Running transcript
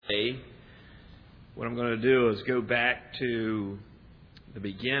What I'm going to do is go back to the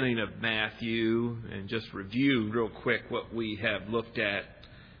beginning of Matthew and just review real quick what we have looked at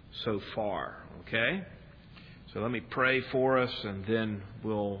so far. Okay? So let me pray for us and then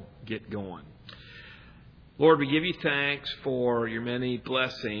we'll get going. Lord, we give you thanks for your many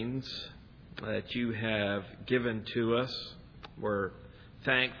blessings that you have given to us. We're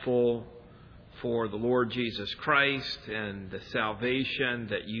thankful for the Lord Jesus Christ and the salvation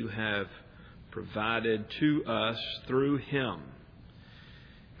that you have provided to us through Him.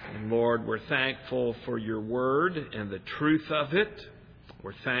 And Lord, we're thankful for your word and the truth of it.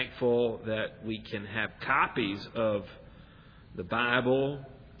 We're thankful that we can have copies of the Bible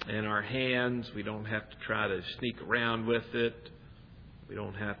in our hands. We don't have to try to sneak around with it. We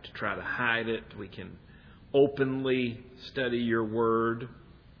don't have to try to hide it. We can openly study your word.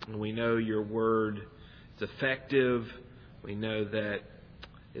 And we know your word is effective. We know that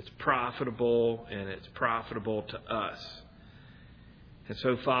it's profitable, and it's profitable to us. And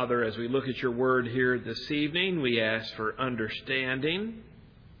so, Father, as we look at your word here this evening, we ask for understanding,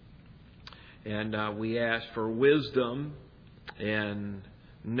 and we ask for wisdom and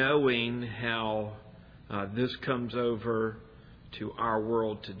knowing how this comes over to our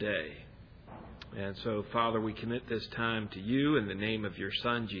world today. And so, Father, we commit this time to you in the name of your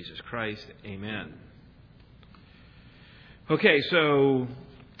Son, Jesus Christ. Amen. Okay, so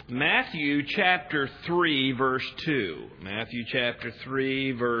Matthew chapter 3, verse 2. Matthew chapter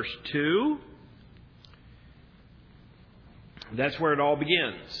 3, verse 2. That's where it all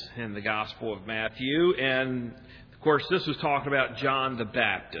begins in the Gospel of Matthew. And, of course, this was talking about John the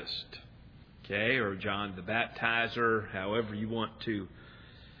Baptist. Okay, or John the Baptizer, however you want to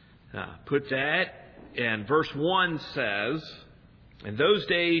put that. And verse 1 says, "In those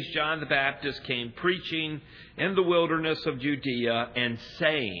days John the Baptist came preaching in the wilderness of Judea and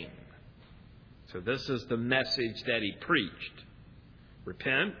saying," so this is the message that he preached,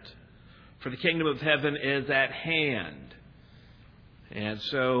 "Repent, for the kingdom of heaven is at hand." And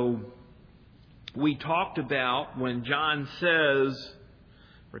so we talked about when John says,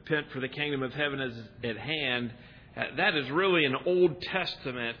 "Repent, for the kingdom of heaven is at hand," that is really an Old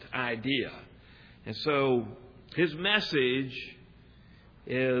Testament idea. And so his message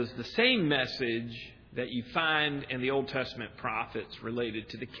is the same message that you find in the Old Testament prophets related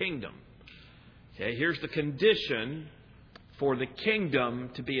to the kingdom. Okay, here's the condition for the kingdom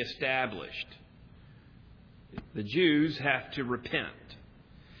to be established. The Jews have to repent.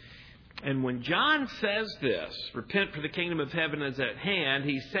 And when John says this, "Repent, for the kingdom of heaven is at hand,"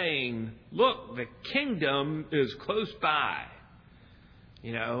 he's saying, look, the kingdom is close by.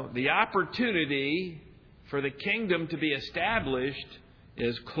 You know, the opportunity for the kingdom to be established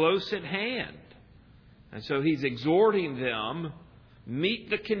is close at hand. And so he's exhorting them,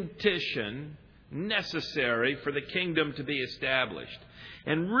 meet the condition necessary for the kingdom to be established.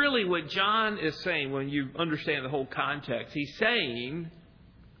 And really what John is saying, when you understand the whole context, he's saying,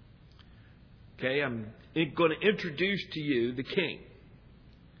 okay, I'm going to introduce to you the king.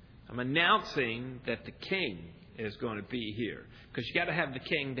 I'm announcing that the king is going to be here. Because you got to have the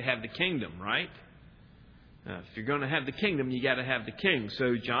king to have the kingdom, right? If you're going to have the kingdom, you got to have the king.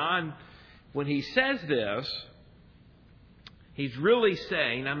 So John, when he says this, he's really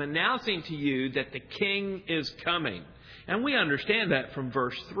saying, I'm announcing to you that the king is coming. And we understand that from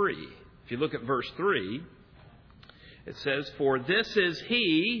verse 3. If you look at verse 3, it says, "For this is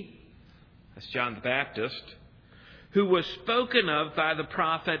he," that's John the Baptist, "who was spoken of by the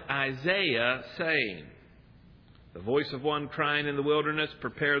prophet Isaiah, saying, the voice of one crying in the wilderness,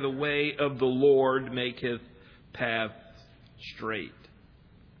 prepare the way of the Lord, make his path straight."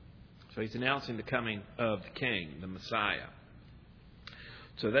 So he's announcing the coming of the king, the Messiah.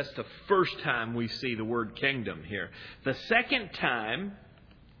 So that's the first time we see the word kingdom here. The second time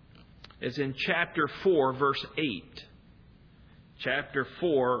is in chapter 4, verse 8. Chapter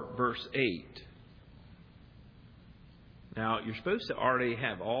 4, verse 8. Now, you're supposed to already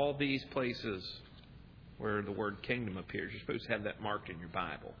have all these places where the word kingdom appears. You're supposed to have that marked in your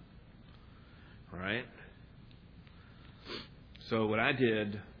Bible. Right? So what I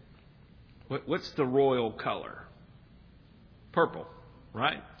did, what's the royal color? Purple,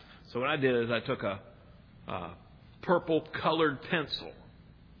 right? So what I did is I took a purple colored pencil,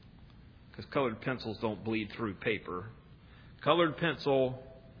 because colored pencils don't bleed through paper. Colored pencil,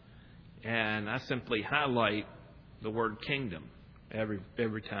 and I simply highlight the word kingdom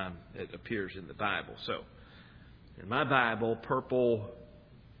every time it appears in the Bible. So, in my Bible, purple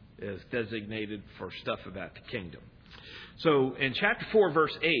is designated for stuff about the kingdom. So, in chapter 4,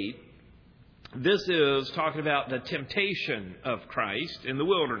 verse 8, this is talking about the temptation of Christ in the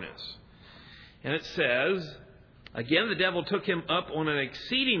wilderness. And it says, again, the devil took him up on an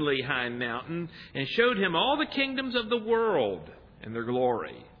exceedingly high mountain and showed him all the kingdoms of the world and their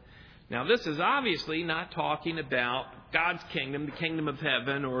glory. Now, this is obviously not talking about God's kingdom, the kingdom of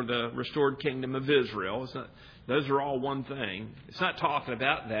heaven, or the restored kingdom of Israel. Those are all one thing. It's not talking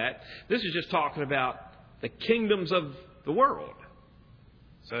about that. This is just talking about the kingdoms of the world.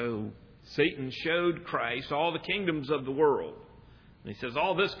 So Satan showed Christ all the kingdoms of the world. And he says,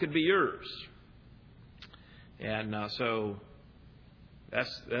 all this could be yours. And so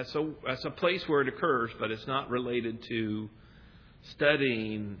that's a place where it occurs, but it's not related to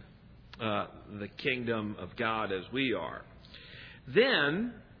studying the kingdom of God as we are.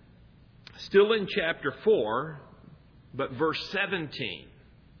 Then, still in chapter 4, but verse 17.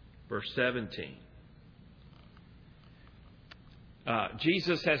 Verse 17.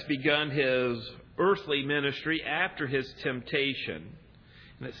 Jesus has begun his earthly ministry after his temptation.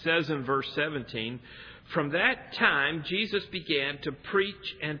 And it says in verse 17, from that time Jesus began to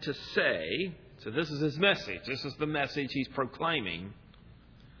preach and to say, so this is his message. This is the message he's proclaiming.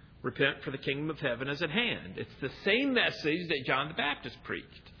 Repent, for the kingdom of heaven is at hand. It's the same message that John the Baptist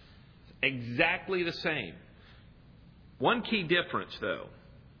preached. Exactly the same. One key difference, though,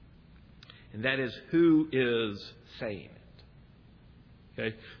 and that is who is saying it.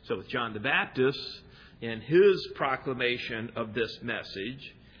 Okay? So with John the Baptist, in his proclamation of this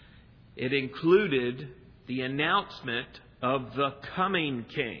message, it included the announcement of the coming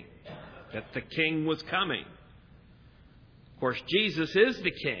king, that the king was coming. Of course, Jesus is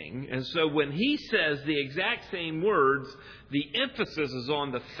the king, and so when he says the exact same words, the emphasis is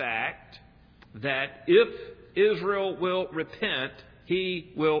on the fact that if Israel will repent,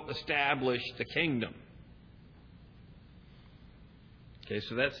 he will establish the kingdom. Okay,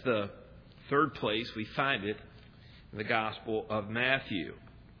 so that's the third place we find it in the Gospel of Matthew.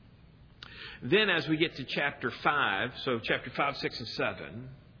 Then as we get to chapter 5, so chapter 5, 6, and 7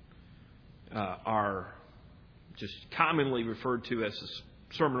 are just commonly referred to as the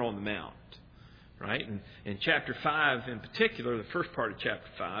Sermon on the Mount. Right? And in chapter 5 in particular, the first part of chapter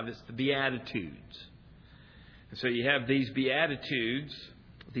 5 is the Beatitudes. And so you have these Beatitudes,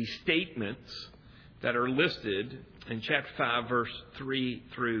 these statements that are listed in chapter 5, verse 3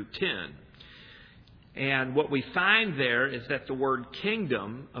 through 10. And what we find there is that the word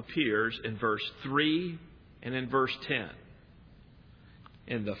kingdom appears in verse 3 and in verse 10.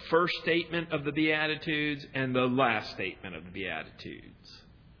 In the first statement of the Beatitudes and the last statement of the Beatitudes.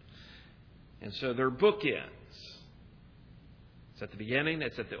 And so they're bookends. It's at the beginning,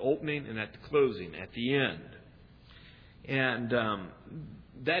 it's at the opening, and at the closing, at the end. And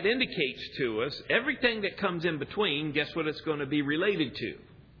that indicates to us everything that comes in between, guess what it's going to be related to?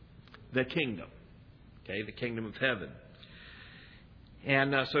 The kingdom. Okay, the kingdom of heaven.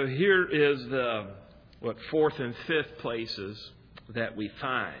 And so here is the fourth and fifth places that we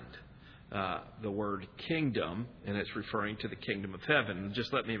find the word kingdom, and it's referring to the kingdom of heaven. And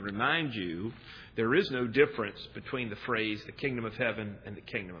just let me remind you, there is no difference between the phrase the kingdom of heaven and the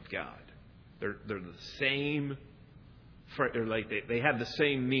kingdom of God. They're the same. They're like they have the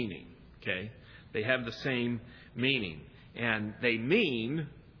same meaning. Okay, they have the same meaning, and they mean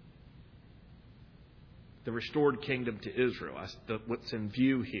the restored kingdom to Israel. That's what's in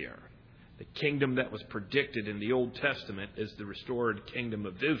view here. The kingdom that was predicted in the Old Testament is the restored kingdom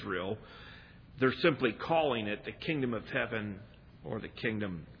of Israel. They're simply calling it the kingdom of heaven or the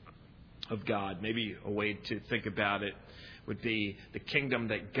kingdom of God. Maybe a way to think about it would be the kingdom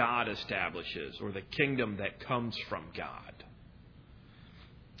that God establishes or the kingdom that comes from God.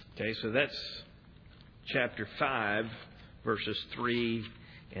 Okay, so that's chapter 5, verses 3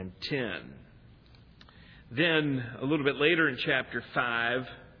 and 10. Then, a little bit later in chapter 5,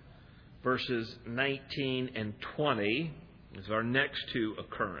 verses 19 and 20 is our next two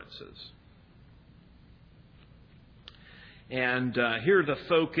occurrences. And here the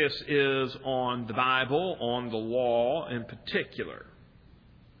focus is on the Bible, on the law in particular.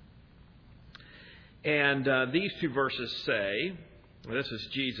 And these two verses say, this is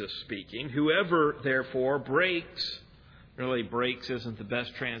Jesus speaking, whoever therefore breaks, really breaks isn't the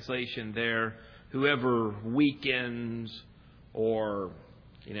best translation there, whoever weakens or,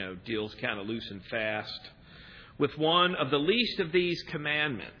 deals kind of loose and fast with one of the least of these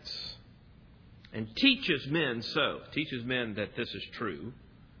commandments and teaches men that this is true,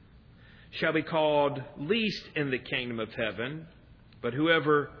 shall be called least in the kingdom of heaven. But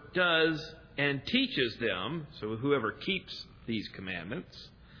whoever does and teaches them, so whoever keeps these commandments,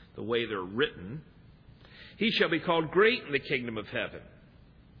 the way they're written, he shall be called great in the kingdom of heaven.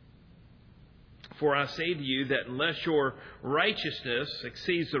 For I say to you that unless your righteousness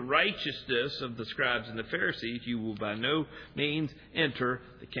exceeds the righteousness of the scribes and the Pharisees, you will by no means enter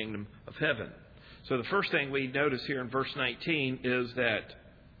the kingdom of heaven. So the first thing we notice here in verse 19 is that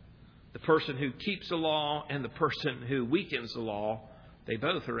the person who keeps the law and the person who weakens the law, they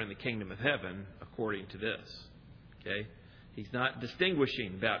both are in the kingdom of heaven according to this. Okay? He's not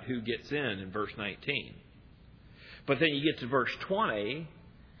distinguishing about who gets in verse 19. But then you get to verse 20,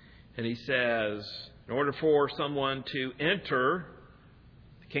 and he says, in order for someone to enter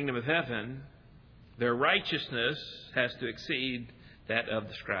the kingdom of heaven, their righteousness has to exceed that of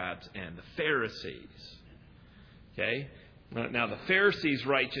the scribes and the Pharisees. Okay? Now, the Pharisees'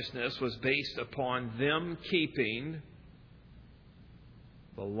 righteousness was based upon them keeping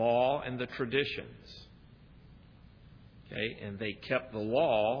the law and the traditions. Okay? And they kept the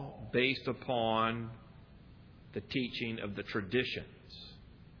law based upon the teaching of the traditions.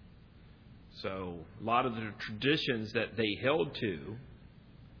 So, a lot of the traditions that they held to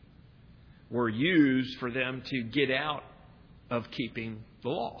were used for them to get out of keeping the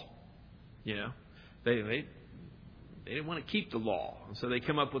law. You know, they didn't want to keep the law. And so they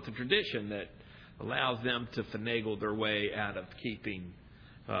come up with a tradition that allows them to finagle their way out of keeping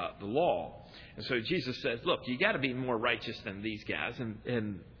the law. And so Jesus says, look, you got to be more righteous than these guys.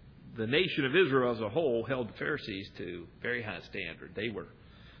 And the nation of Israel as a whole held the Pharisees to very high standard.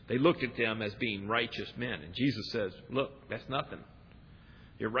 They looked at them as being righteous men. And Jesus says, look, that's nothing.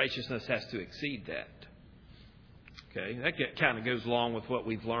 Your righteousness has to exceed that. Okay, that kind of goes along with what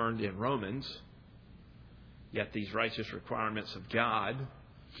we've learned in Romans. You got these righteous requirements of God,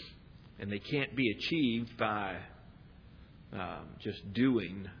 and they can't be achieved by just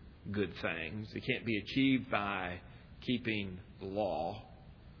doing good things. They can't be achieved by keeping the law.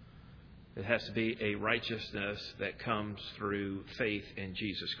 It has to be a righteousness that comes through faith in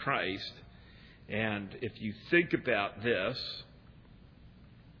Jesus Christ. And if you think about this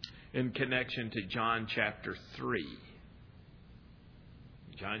in connection to John chapter 3.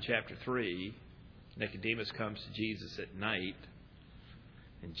 John chapter 3, Nicodemus comes to Jesus at night,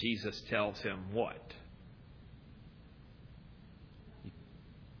 and Jesus tells him what?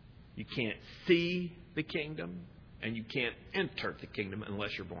 You can't see the kingdom, and you can't enter the kingdom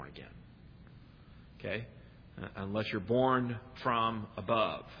unless you're born again. Okay? Unless you're born from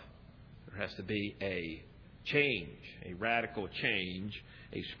above. There has to be a change, a radical change,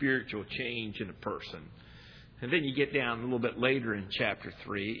 a spiritual change in a person. And then you get down a little bit later in chapter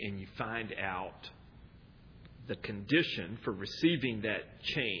 3 and you find out the condition for receiving that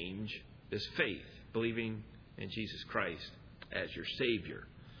change is faith, believing in Jesus Christ as your Savior.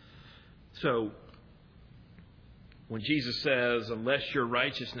 So, when Jesus says, unless your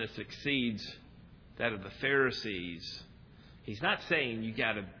righteousness exceeds that of the Pharisees, He's not saying you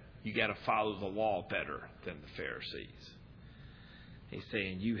got to follow the law better than the Pharisees. He's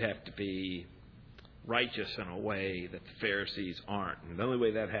saying you have to be righteous in a way that the Pharisees aren't. And the only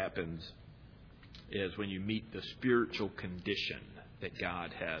way that happens is when you meet the spiritual condition that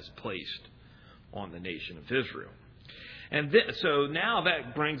God has placed on the nation of Israel. And so now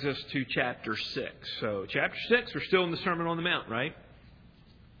that brings us to chapter 6. So chapter 6, we're still in the Sermon on the Mount, right?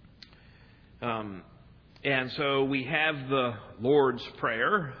 And so we have the Lord's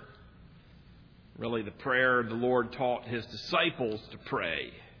Prayer. Really the prayer the Lord taught His disciples to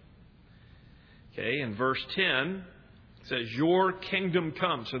pray. Okay, in verse 10, it says, your kingdom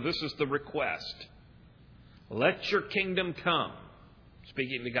come. So this is the request. Let your kingdom come.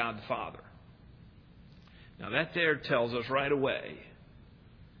 Speaking to God the Father. Now that there tells us right away,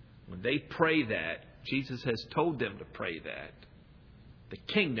 when they pray that, Jesus has told them to pray that, the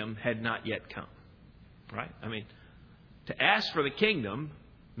kingdom had not yet come. Right? I mean, to ask for the kingdom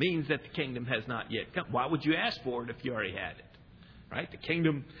means that the kingdom has not yet come. Why would you ask for it if you already had it? Right? The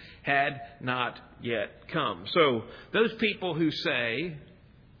kingdom had not yet come. So those people who say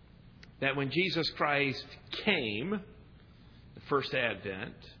that when Jesus Christ came, the first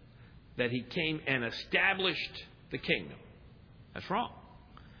advent, that He came and established the kingdom, that's wrong.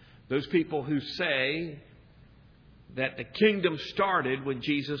 Those people who say that the kingdom started when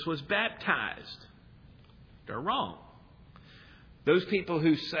Jesus was baptized, they're wrong. Those people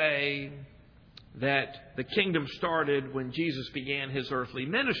who say that the kingdom started when Jesus began His earthly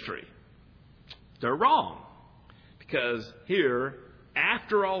ministry, they're wrong. Because here,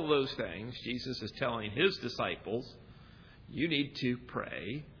 after all those things, Jesus is telling His disciples, you need to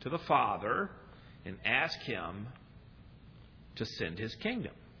pray to the Father and ask Him to send His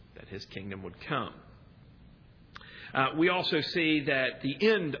kingdom, that His kingdom would come. We also see that the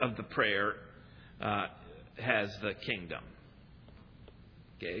end of the prayer has the kingdom.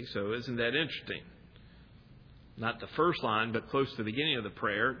 Okay, so isn't that interesting? Not the first line, but close to the beginning of the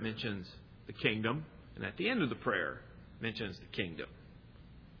prayer, it mentions the kingdom. And at the end of the prayer, it mentions the kingdom.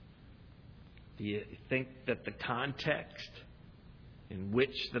 Do you think that the context in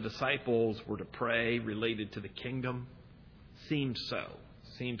which the disciples were to pray related to the kingdom? Seems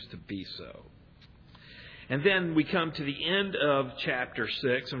to be so. And then we come to the end of chapter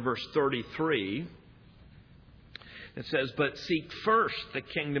 6 and verse 33. It says, "But seek first the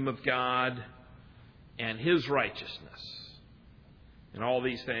kingdom of God and His righteousness, and all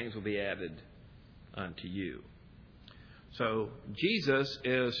these things will be added unto you." So Jesus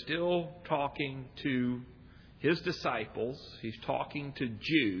is still talking to His disciples. He's talking to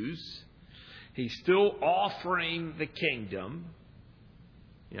Jews. He's still offering the kingdom.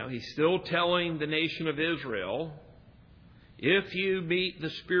 He's still telling the nation of Israel, if you meet the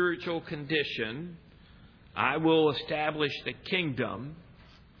spiritual condition, I will establish the kingdom.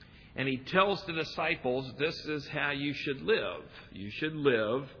 And He tells the disciples, this is how you should live. You should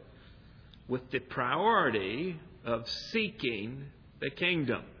live with the priority of seeking the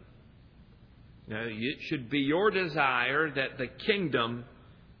kingdom. It should be your desire that the kingdom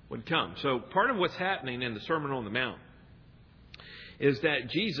would come. So part of what's happening in the Sermon on the Mount is that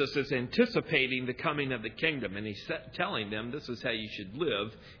Jesus is anticipating the coming of the kingdom. And He's telling them this is how you should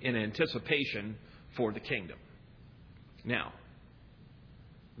live in anticipation for the kingdom. Now,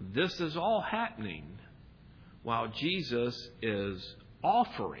 this is all happening while Jesus is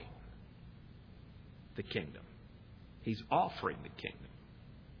offering the kingdom. He's offering the kingdom.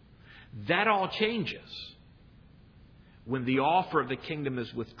 That all changes when the offer of the kingdom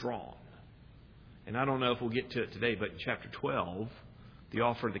is withdrawn. And I don't know if we'll get to it today, but in chapter 12, the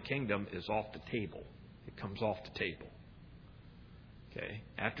offer of the kingdom is off the table. It comes off the table. Okay?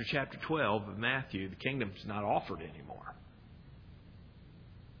 After chapter 12 of Matthew, the kingdom's not offered anymore.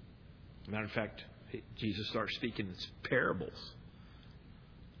 As a matter of fact, Jesus starts speaking in parables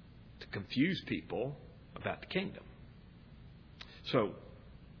to confuse people about the kingdom. So,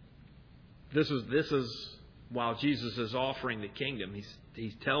 this is while Jesus is offering the kingdom,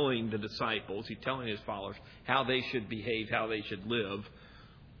 he's telling the disciples, he's telling His followers how they should behave, how they should live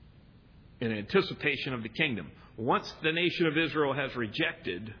in anticipation of the kingdom. Once the nation of Israel has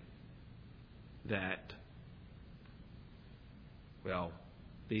rejected that, well,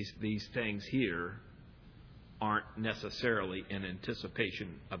 these things here aren't necessarily in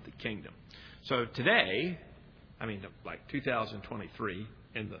anticipation of the kingdom. So today, like 2023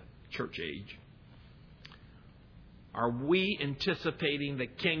 in the church age, are we anticipating the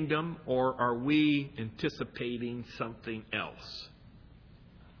kingdom or are we anticipating something else?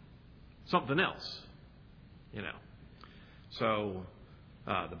 Something else, So,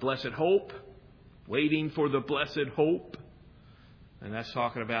 the blessed hope, waiting for the blessed hope. And that's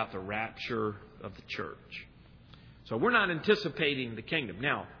talking about the rapture of the church. So we're not anticipating the kingdom.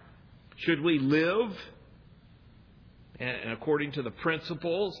 Now, should we live and according to the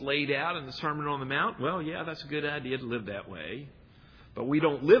principles laid out in the Sermon on the Mount? Well, yeah, that's a good idea to live that way. But we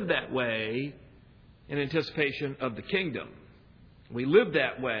don't live that way in anticipation of the kingdom. We live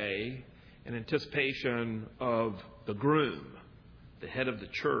that way in anticipation of the groom, the head of the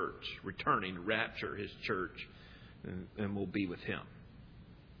church, returning to rapture His church, and we'll be with Him.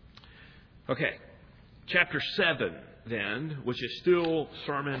 Okay, chapter 7 then, which is still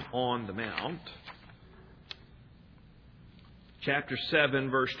Sermon on the Mount. Chapter 7,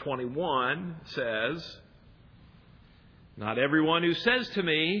 verse 21 says, "Not everyone who says to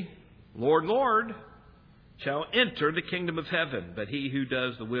me, 'Lord, Lord,' shall enter the kingdom of heaven, but he who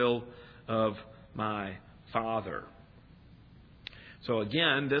does the will of my Father." So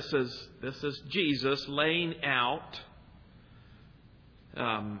again, this is Jesus laying out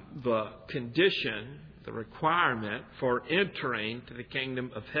the condition, the requirement for entering to the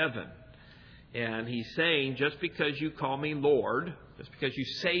kingdom of heaven. And He's saying, just because you call me Lord, just because you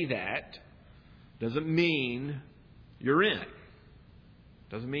say that, doesn't mean you're in.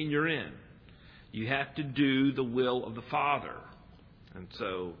 Doesn't mean you're in. You have to do the will of the Father. And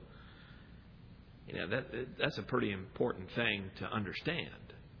so, that's a pretty important thing to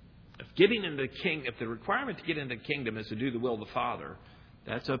understand. If the requirement to get into the kingdom is to do the will of the Father,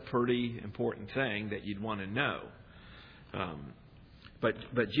 that's a pretty important thing that you'd want to know.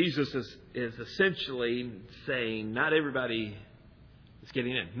 But Jesus is essentially saying not everybody is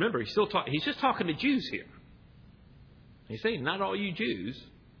getting in. Remember, he's just talking to Jews here. He's saying not all you Jews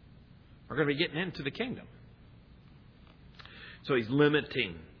are going to be getting into the kingdom. So He's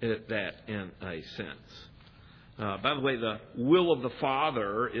limiting that in a sense. By the way, the will of the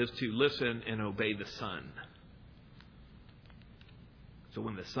Father is to listen and obey the Son. So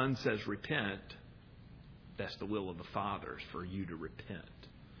when the Son says repent, that's the will of the Father, is for you to repent.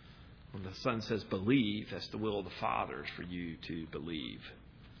 When the Son says believe, that's the will of the Father, is for you to believe.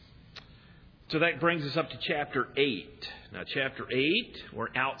 So that brings us up to chapter 8. Now, chapter 8, we're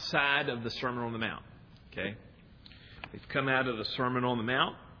outside of the Sermon on the Mount. Okay? We've come out of the Sermon on the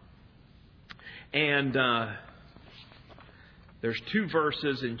Mount. And there's 2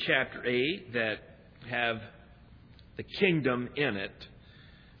 verses in chapter 8 that have the kingdom in it.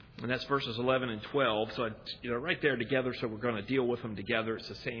 And that's verses 11 and 12. So, right there together, so we're going to deal with them together. It's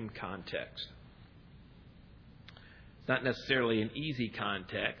the same context. It's not necessarily an easy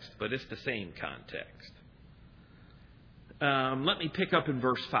context, but it's the same context. Let me pick up in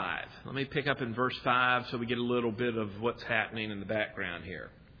verse 5. Let me pick up in verse 5 so we get a little bit of what's happening in the background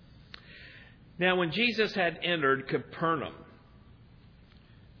here. Now, when Jesus had entered Capernaum,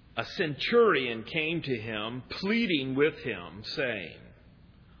 a centurion came to him, pleading with him, saying,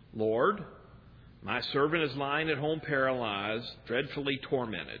 Lord, my servant is lying at home paralyzed, dreadfully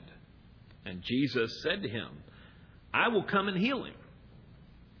tormented. And Jesus said to him, I will come and heal him.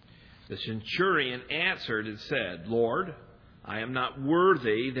 The centurion answered and said, Lord, I am not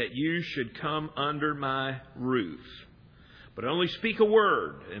worthy that you should come under my roof, but only speak a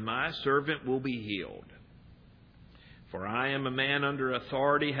word, and my servant will be healed. For I am a man under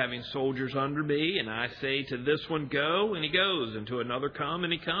authority, having soldiers under me, and I say to this one, go, and he goes, and to another, come,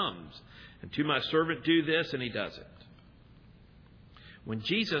 and he comes, and to my servant, do this, and he does it. When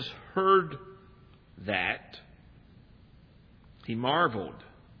Jesus heard that, he marveled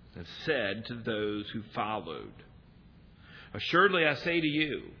and said to those who followed, Assuredly I say to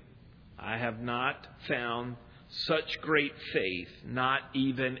you, I have not found such great faith, not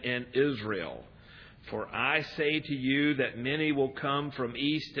even in Israel. For I say to you that many will come from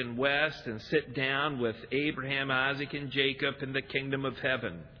east and west and sit down with Abraham, Isaac, and Jacob in the kingdom of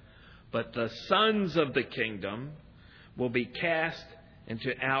heaven. But the sons of the kingdom will be cast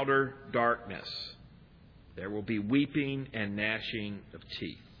into outer darkness. There will be weeping and gnashing of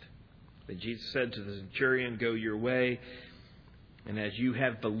teeth. Then Jesus said to the centurion, Go your way, and as you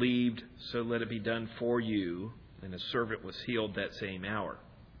have believed, so let it be done for you. And his servant was healed that same hour.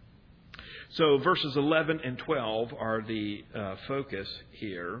 So verses 11 and 12 are the focus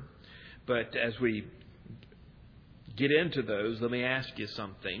here. But as we get into those, let me ask you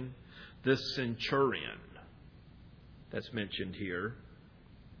something. This centurion that's mentioned here,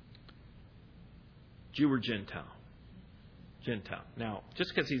 Jew or Gentile? Gentile. Now,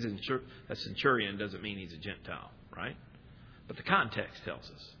 just because he's a centurion doesn't mean he's a Gentile, right? But the context tells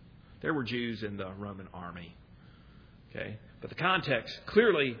us. There were Jews in the Roman army. Okay? But the context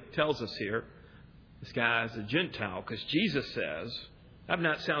clearly tells us here, this guy is a Gentile, because Jesus says, I've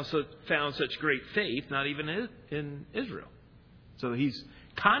not found such great faith, not even in Israel. So he's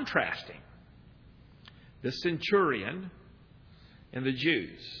contrasting the centurion and the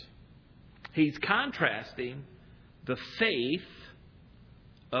Jews. He's contrasting the faith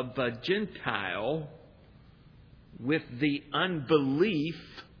of the Gentile with the unbelief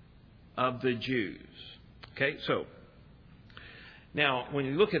of the Jews. Okay, so now, when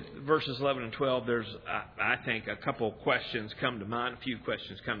you look at verses 11 and 12, there's, I think, a couple of questions come to mind. A few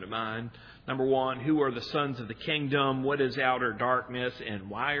questions come to mind. Number one, who are the sons of the kingdom? What is outer darkness? And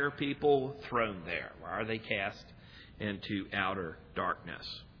why are people thrown there? Why are they cast into outer darkness?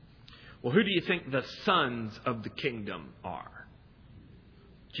 Well, who do you think the sons of the kingdom are?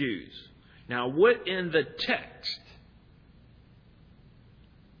 Jews. Now, what in the text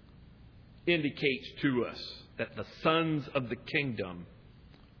indicates to us that the sons of the kingdom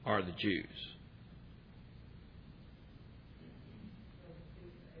are the Jews?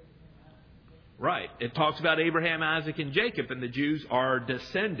 Right. It talks about Abraham, Isaac, and Jacob, and the Jews are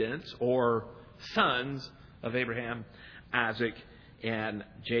descendants or sons of Abraham, Isaac, and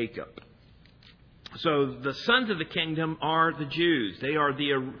Jacob. So the sons of the kingdom are the Jews. They are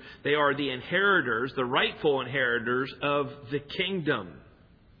the inheritors, the rightful inheritors of the kingdom.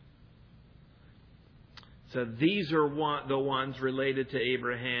 So these are the ones related to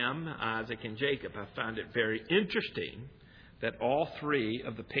Abraham, Isaac, and Jacob. I find it very interesting that all three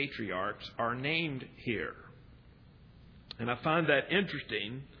of the patriarchs are named here. And I find that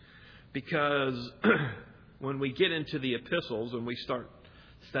interesting because when we get into the epistles and we start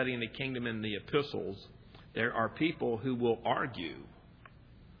studying the kingdom in the epistles, there are people who will argue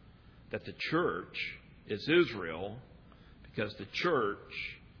that the church is Israel because the church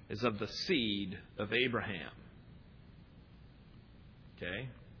is of the seed of Abraham. Okay?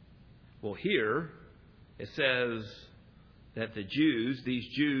 Well, here it says that the Jews, these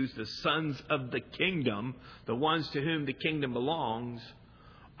Jews, the sons of the kingdom, the ones to whom the kingdom belongs,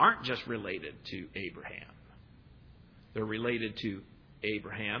 aren't just related to Abraham. They're related to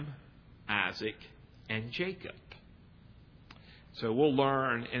Abraham, Isaac, and Jacob. So we'll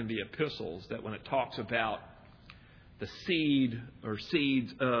learn in the epistles that when it talks about the seed or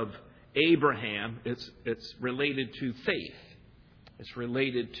seeds of Abraham, it's related to faith. It's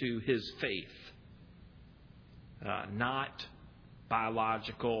related to his faith, not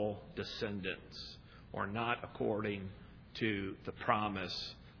biological descendants, or not according to the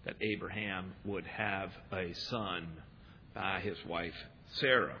promise that Abraham would have a son by his wife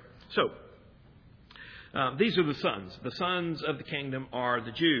Sarah. So, these are the sons. The sons of the kingdom are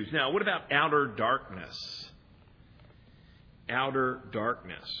the Jews. Now, what about outer darkness? Outer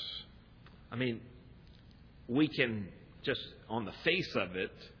darkness. I mean, we can just, on the face of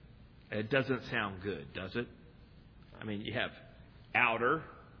it, it doesn't sound good, does it? I mean, you have outer,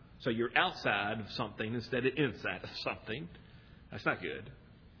 so you're outside of something instead of inside of something. That's not good.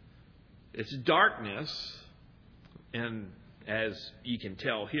 It's darkness, and as you can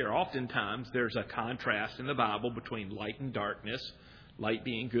tell here, oftentimes there's a contrast in the Bible between light and darkness, light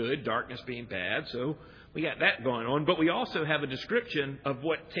being good, darkness being bad. So we got that going on. But we also have a description of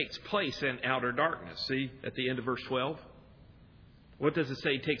what takes place in outer darkness. See, at the end of verse 12? What does it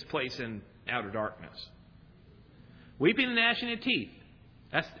say takes place in outer darkness? Weeping and gnashing of teeth.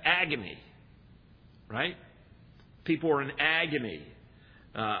 That's agony, right? People are in agony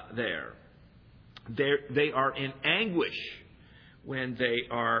there. They are in anguish when they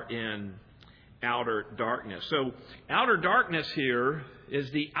are in outer darkness. So outer darkness here is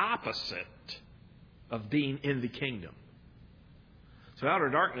the opposite of being in the kingdom. So outer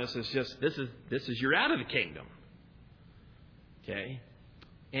darkness is just, this is you're out of the kingdom. Okay?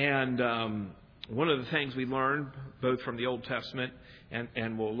 And one of the things we learned both from the Old Testament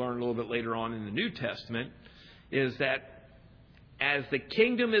and we'll learn a little bit later on in the New Testament is that as the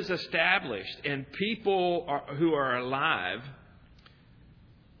kingdom is established and people who are alive,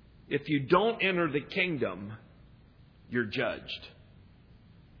 if you don't enter the kingdom, you're judged.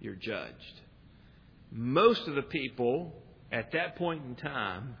 You're judged. Most of the people at that point in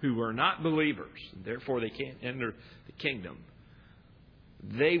time who are not believers, and therefore they can't enter the kingdom,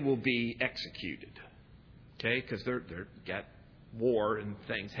 they will be executed. Okay? Because they're got war and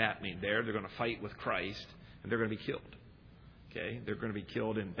things happening there. They're going to fight with Christ, and they're going to be killed. Okay? They're going to be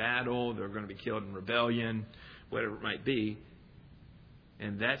killed in battle. They're going to be killed in rebellion, whatever it might be.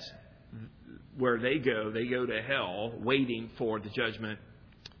 And that's where they go. They go to hell waiting for the judgment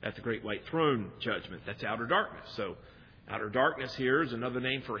at the great white throne judgment. That's outer darkness. So outer darkness here is another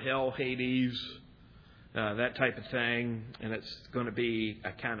name for hell, Hades, that type of thing. And it's going to be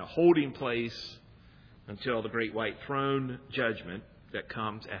a kind of holding place until the great white throne judgment that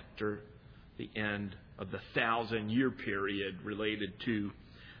comes after the end of the 1,000-year period related to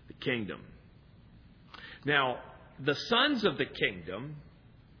the kingdom. Now, the sons of the kingdom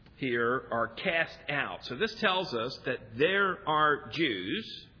here are cast out. So this tells us that there are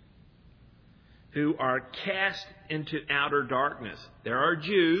Jews who are cast into outer darkness. There are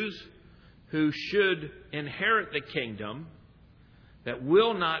Jews who should inherit the kingdom that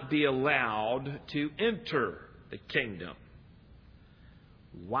will not be allowed to enter the kingdom.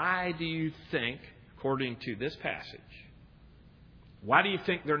 Why do you think, according to this passage, why do you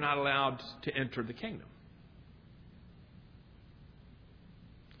think they're not allowed to enter the kingdom?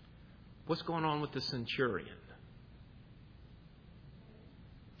 What's going on with the centurion?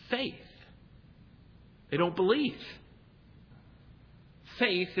 Faith. They don't believe.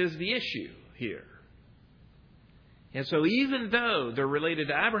 Faith is the issue here. And so even though they're related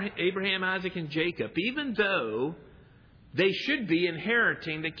to Abraham, Isaac, and Jacob, even though they should be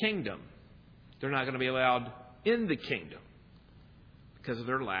inheriting the kingdom, they're not going to be allowed in the kingdom because of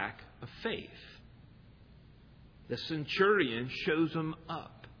their lack of faith. The centurion shows them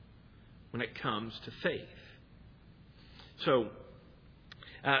up when it comes to faith. So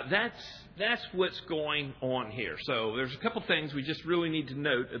that's what's going on here. So there's a couple things we just really need to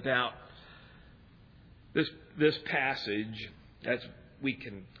note about this passage as we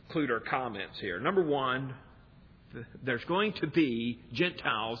conclude our comments here. Number one, there's going to be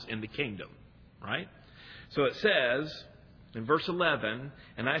Gentiles in the kingdom, right? So it says in verse 11,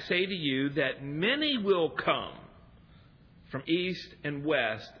 "And I say to you that many will come from east and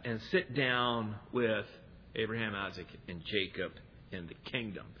west and sit down with Abraham, Isaac, and Jacob in the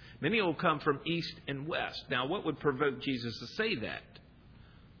kingdom." Many will come from east and west. Now, what would provoke Jesus to say that?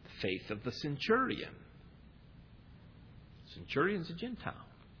 The faith of the centurion. Centurion's a Gentile.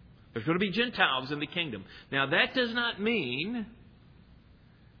 There's going to be Gentiles in the kingdom. Now, that does not mean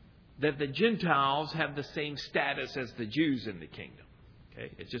that the Gentiles have the same status as the Jews in the kingdom.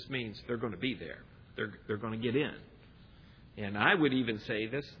 Okay? It just means they're going to be there. They're going to get in. And I would even say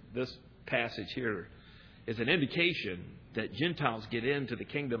this passage here is an indication that Gentiles get into the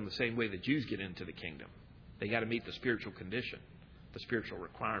kingdom the same way that Jews get into the kingdom. They got to meet the spiritual condition, the spiritual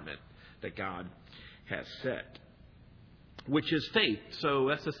requirement that God has set, which is faith. So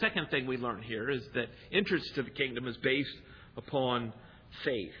that's the second thing we learn here, is that entrance to the kingdom is based upon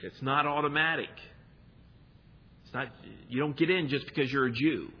faith. It's not automatic. It's not. You don't get in just because you're a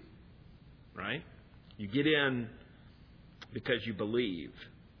Jew, right? You get in because you believe.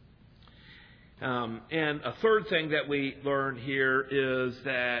 And a third thing that we learn here is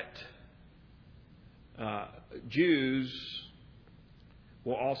that Jews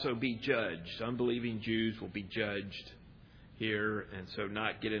will also be judged. Unbelieving Jews will be judged here, and so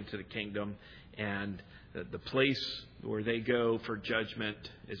not get into the kingdom. And the place where they go for judgment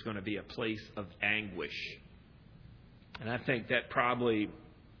is going to be a place of anguish. And I think that probably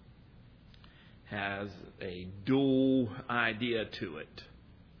has a dual idea to it,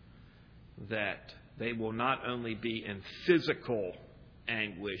 that they will not only be in physical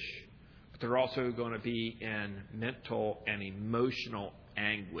anguish, but they're also going to be in mental and emotional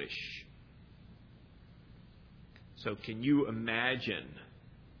anguish. So can you imagine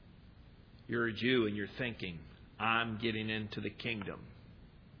you're a Jew and you're thinking, I'm getting into the kingdom.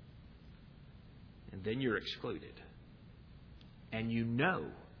 And then you're excluded. And you know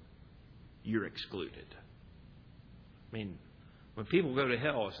you're excluded. I mean, when people go to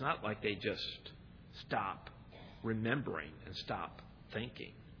hell, it's not like they just stop remembering and stop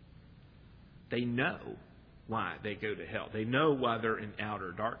thinking. They know why they go to hell. They know why they're in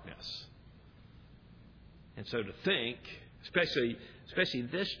outer darkness. And so to think, especially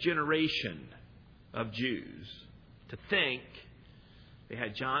this generation of Jews, to think they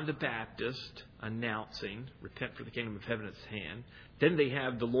had John the Baptist announcing, repent for the kingdom of heaven is at hand. Then they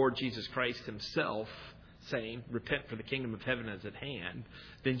have the Lord Jesus Christ himself saying, repent for the kingdom of heaven is at hand.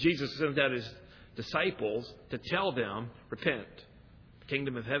 Then Jesus sends out his disciples to tell them, repent, the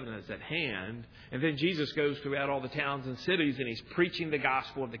kingdom of heaven is at hand. And then Jesus goes throughout all the towns and cities and he's preaching the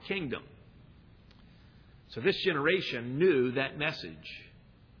gospel of the kingdom. So this generation knew that message.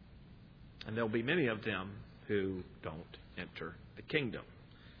 And there'll be many of them who don't enter the kingdom.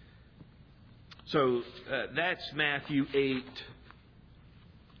 So that's Matthew 8,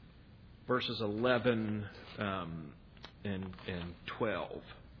 verses 11 and 12.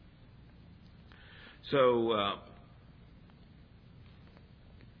 So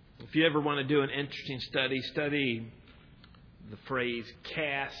if you ever want to do an interesting study the phrase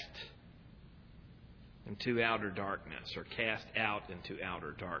cast into outer darkness, or cast out into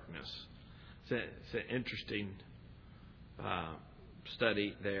outer darkness. It's an interesting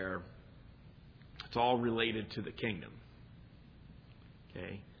study there. It's all related to the kingdom.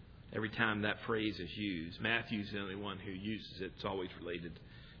 Okay? Every time that phrase is used, Matthew's the only one who uses it. It's always related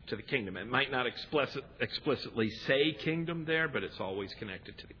to the kingdom. It might not explicitly say kingdom there, but it's always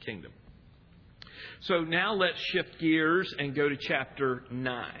connected to the kingdom. So now let's shift gears and go to chapter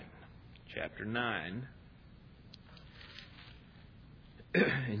 9. Chapter 9.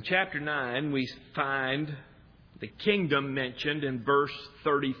 In chapter 9, we find the kingdom mentioned in verse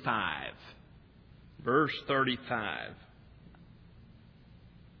 35. Verse 35.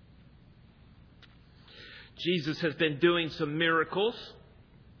 Jesus has been doing some miracles.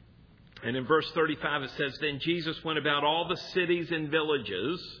 And in verse 35 it says, then Jesus went about all the cities and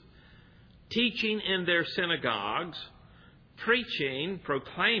villages, teaching in their synagogues, preaching,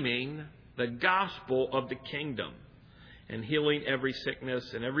 proclaiming the gospel of the kingdom, and healing every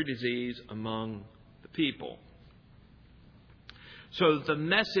sickness and every disease among the people. So the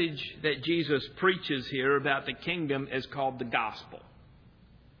message that Jesus preaches here about the kingdom is called the gospel.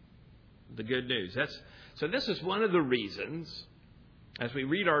 The good news. So this is one of the reasons, as we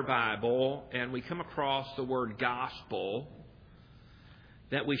read our Bible and we come across the word gospel,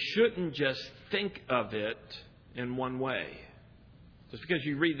 that we shouldn't just think of it in one way. Just because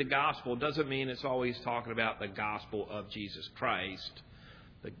you read the gospel doesn't mean it's always talking about the gospel of Jesus Christ,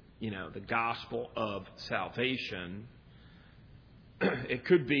 the gospel of salvation. It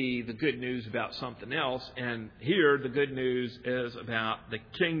could be the good news about something else, and here the good news is about the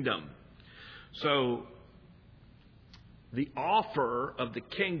kingdom. So the offer of the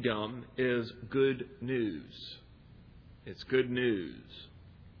kingdom is good news. It's good news.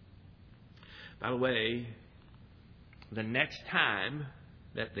 By the way, the next time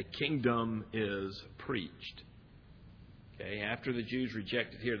that the kingdom is preached, okay, after the Jews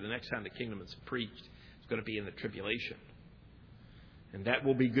rejected here, the next time the kingdom is preached is going to be in the tribulation. And that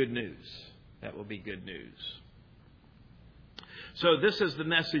will be good news. That will be good news. So this is the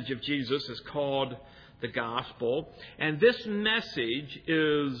message of Jesus. It's called the gospel. And this message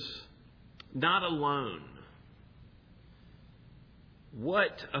is not alone.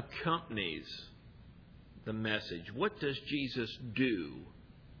 What accompanies the message? What does Jesus do?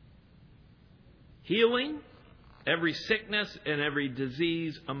 Healing every sickness and every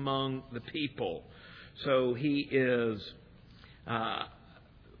disease among the people. So he is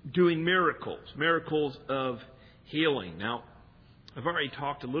doing miracles of healing. Now, I've already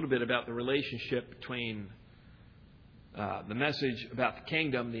talked a little bit about the relationship between the message about the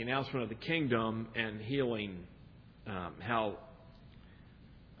kingdom, the announcement of the kingdom, and healing. How,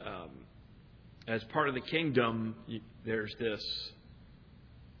 as part of the kingdom, there's this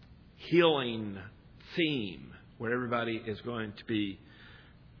healing theme where everybody is going to be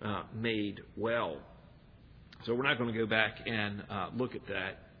made well. So we're not going to go back and look at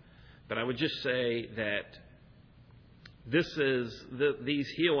that. But I would just say that these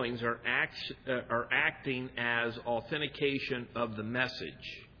healings are acting as authentication of the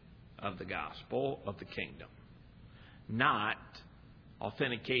message of the gospel of the kingdom, not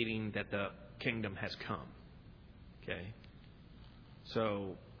authenticating that the kingdom has come. Okay?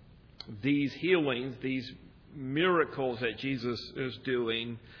 So these healings, these miracles that Jesus is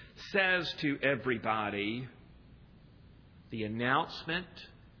doing, says to everybody the announcement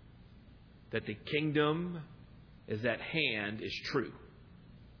that the kingdom is at hand is true.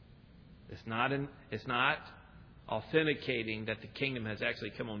 It's not authenticating that the kingdom has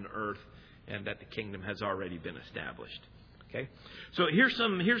actually come on earth and that the kingdom has already been established. Okay? So here's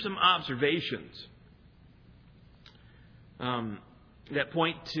some observations that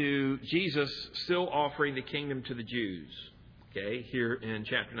point to Jesus still offering the kingdom to the Jews. Okay? Here in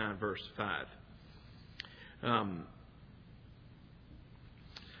chapter 9, verse 5.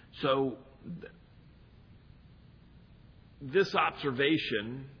 So this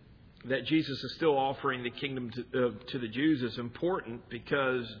observation that Jesus is still offering the kingdom to the Jews is important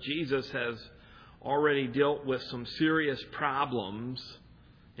because Jesus has already dealt with some serious problems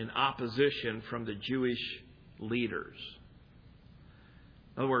in opposition from the Jewish leaders.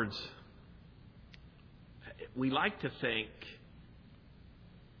 In other words, we like to think,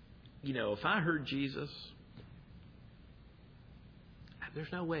 if I heard Jesus,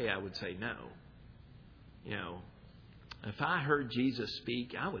 there's no way I would say no. If I heard Jesus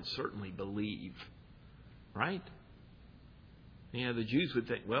speak, I would certainly believe. Right? The Jews would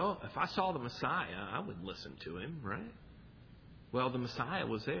think, well, if I saw the Messiah, I would listen to him, right? Well, the Messiah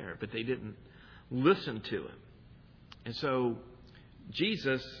was there, but they didn't listen to him. And so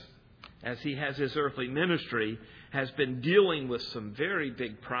Jesus, as he has his earthly ministry, has been dealing with some very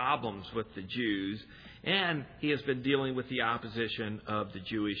big problems with the Jews, and he has been dealing with the opposition of the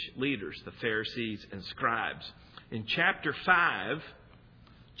Jewish leaders, the Pharisees and scribes. In chapter 5,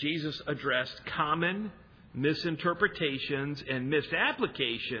 Jesus addressed common misinterpretations and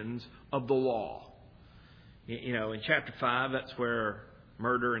misapplications of the law. In chapter 5, that's where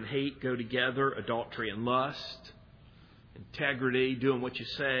murder and hate go together, adultery and lust, integrity, doing what you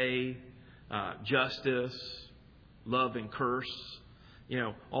say, justice, love and curse.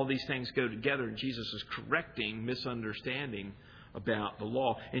 All these things go together, and Jesus is correcting misunderstanding about the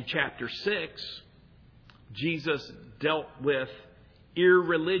law. In chapter 6, Jesus dealt with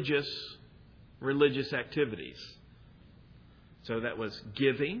irreligious religious activities. So that was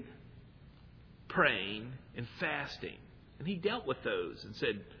giving, praying, and fasting. And he dealt with those and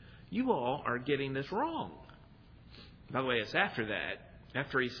said, you all are getting this wrong. By the way, it's after that,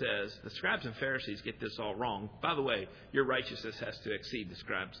 after he says, the scribes and Pharisees get this all wrong. By the way, your righteousness has to exceed the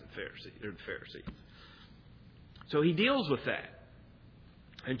scribes and Pharisees. So he deals with that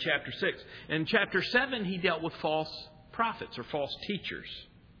in chapter 6. In chapter 7, he dealt with false prophets or false teachers.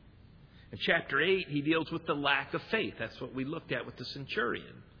 In chapter 8, he deals with the lack of faith. That's what we looked at with the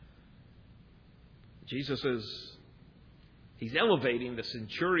centurion. He's elevating the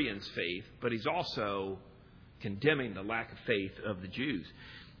centurion's faith, but he's also condemning the lack of faith of the Jews.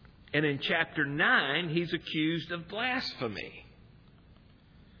 And in chapter 9, he's accused of blasphemy.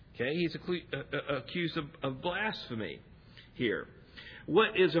 Okay, he's accused of blasphemy here.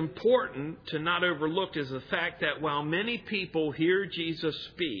 What is important to not overlook is the fact that while many people hear Jesus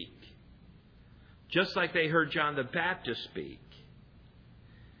speak, just like they heard John the Baptist speak,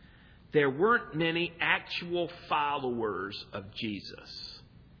 there weren't many actual followers of Jesus.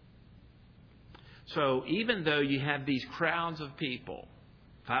 So even though you have these crowds of people,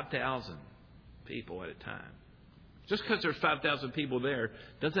 5,000 people at a time, just because there's 5,000 people there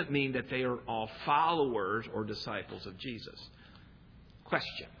doesn't mean that they are all followers or disciples of Jesus.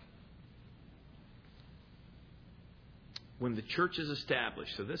 Question. when the church is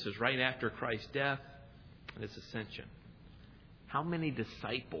established, so this is right after Christ's death and His ascension, how many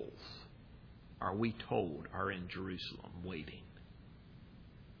disciples are we told are in Jerusalem waiting?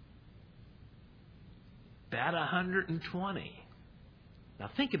 About 120.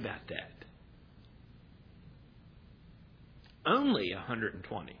 Now think about that. Only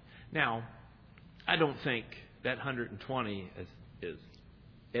 120. Now, I don't think that 120 is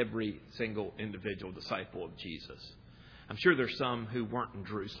every single individual disciple of Jesus. I'm sure there's some who weren't in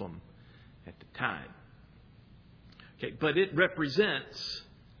Jerusalem at the time. Okay, but it represents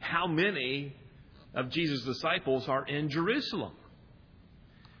how many of Jesus' disciples are in Jerusalem.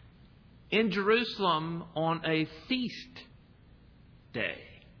 In Jerusalem on a feast day.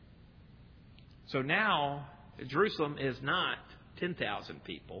 So now, Jerusalem is not 10,000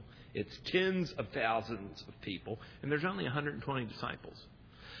 people. It's tens of thousands of people. And there's only 120 disciples.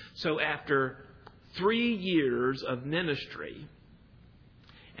 So after 3 years of ministry,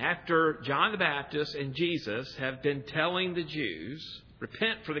 after John the Baptist and Jesus have been telling the Jews,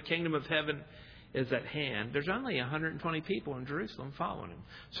 repent for the kingdom of heaven is at hand, there's only 120 people in Jerusalem following Him.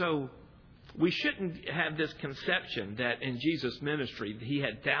 So we shouldn't have this conception that in Jesus' ministry He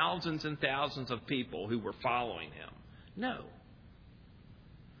had thousands and thousands of people who were following Him. No.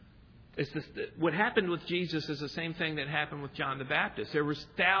 What happened with Jesus is the same thing that happened with John the Baptist. There was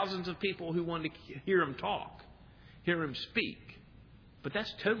thousands of people who wanted to hear Him talk, hear Him speak. But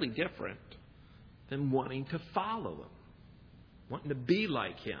that's totally different than wanting to follow Him, wanting to be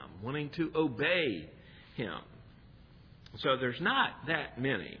like Him, wanting to obey Him. So there's not that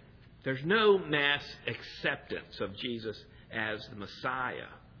many. There's no mass acceptance of Jesus as the Messiah.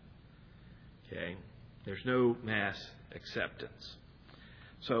 Okay? There's no mass acceptance.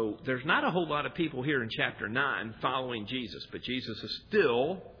 So there's not a whole lot of people here in chapter 9 following Jesus, but Jesus is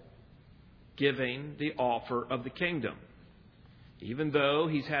still giving the offer of the kingdom. Even though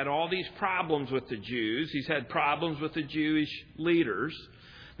He's had all these problems with the Jews, He's had problems with the Jewish leaders,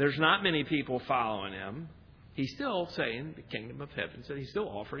 there's not many people following Him. He's still saying the kingdom of heaven, so He's still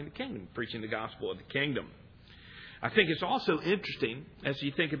offering the kingdom, preaching the gospel of the kingdom. I think it's also interesting, as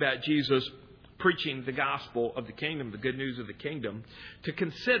you think about Jesus preaching the gospel of the kingdom, the good news of the kingdom, to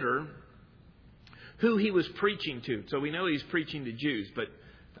consider who He was preaching to. So we know He's preaching to Jews, but,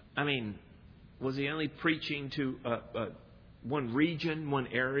 was He only preaching to one region, one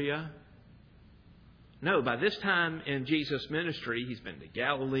area? No, by this time in Jesus' ministry, He's been to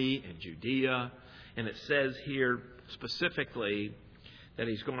Galilee and Judea, and it says here specifically that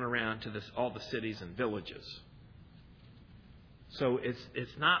He's going around to all the cities and villages. So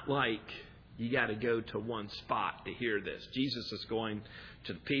it's not like you got to go to one spot to hear this. Jesus is going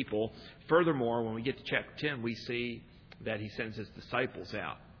to the people. Furthermore, when we get to chapter 10, we see that He sends His disciples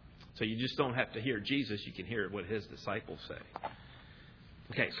out. So you just don't have to hear Jesus. You can hear what His disciples say.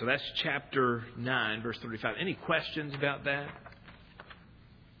 Okay, so that's chapter 9, verse 35. Any questions about that?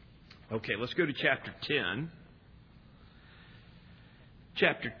 Okay, let's go to chapter 10.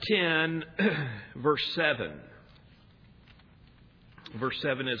 Chapter 10, verse 7. Verse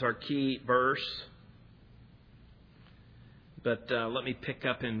 7 is our key verse. But let me pick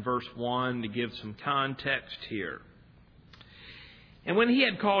up in verse 1 to give some context here. And when He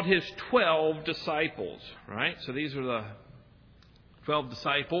had called His 12 disciples, right? So these are the 12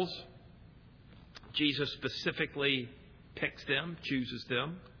 disciples. Jesus specifically picks them, chooses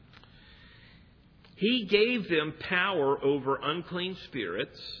them. He gave them power over unclean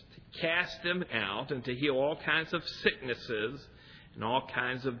spirits to cast them out and to heal all kinds of sicknesses and all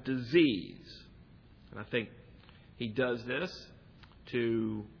kinds of disease. And I think He does this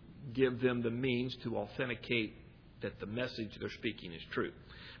to give them the means to authenticate that the message they're speaking is true.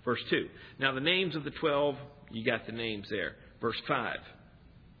 Verse 2. Now the names of the 12, you got the names there. Verse 5.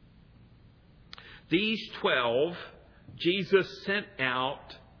 These 12 Jesus sent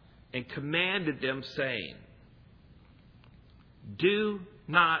out and commanded them, saying, do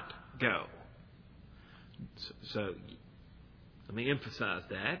not go. So let me emphasize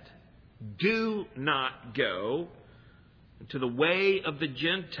that. Do not go to the way of the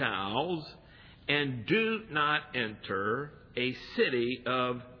Gentiles, and do not enter a city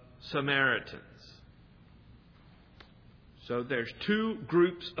of Samaritans. So there's two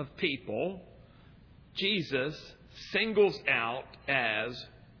groups of people Jesus singles out as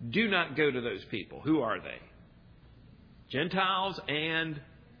do not go to those people. Who are they? Gentiles and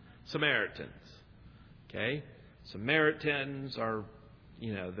Samaritans. Okay? Samaritans are,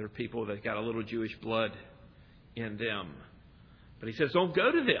 they're people that got a little Jewish blood in them. But He says, don't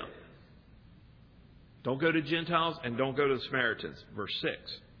go to them. Don't go to Gentiles and don't go to the Samaritans. Verse 6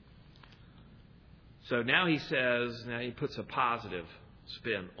 So now he says, now he puts a positive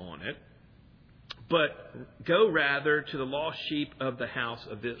spin on it. But go rather to the lost sheep of the house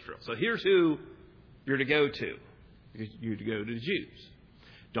of Israel. So here's who you're to go to. You're to go to the Jews.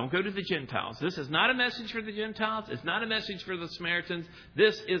 Don't go to the Gentiles. This is not a message for the Gentiles. It's not a message for the Samaritans.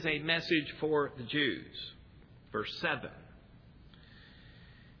 This is a message for the Jews. Verse 7.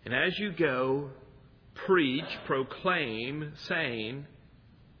 And as you go, preach, proclaim, saying,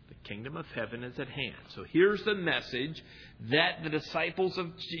 the kingdom of heaven is at hand. So here's the message that the disciples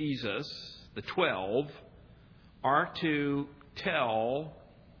of Jesus, the 12, are to tell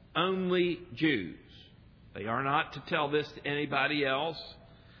only Jews. They are not to tell this to anybody else.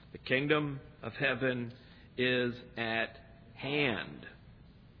 The kingdom of heaven is at hand.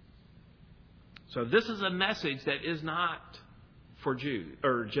 So this is a message that is not for Jews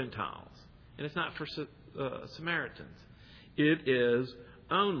or Gentiles, and it's not for Samaritans. It is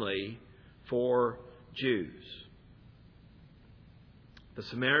only for Jews. The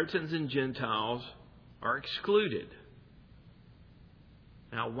Samaritans and Gentiles are excluded.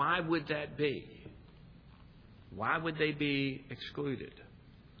 Now, why would that be? Why would they be excluded?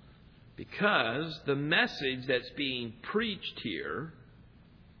 Because the message that's being preached here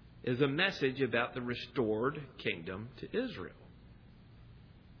is a message about the restored kingdom to Israel.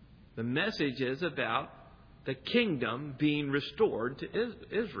 The message is about the kingdom being restored to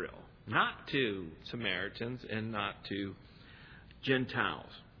Israel, not to Samaritans and not to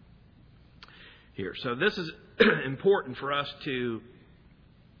Gentiles. Here. So this is important for us to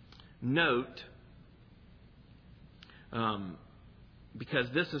note,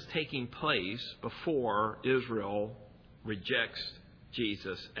 because this is taking place before Israel rejects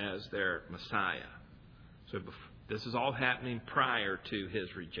Jesus as their Messiah. So this is all happening prior to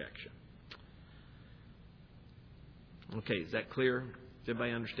his rejection. Okay, is that clear? Does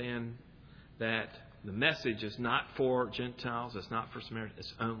everybody understand that the message is not for Gentiles, it's not for Samaritans,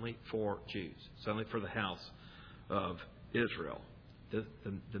 it's only for Jews. It's only for the house of Israel.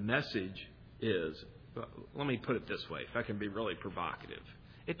 The message is, let me put it this way, if I can be really provocative.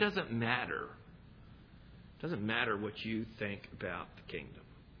 It doesn't matter. It doesn't matter what you think about the kingdom.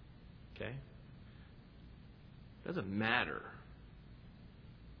 Okay? It doesn't matter.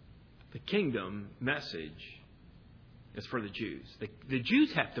 The kingdom message is for the Jews. The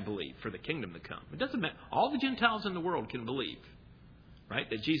Jews have to believe for the kingdom to come. It doesn't matter. All the Gentiles in the world can believe, right,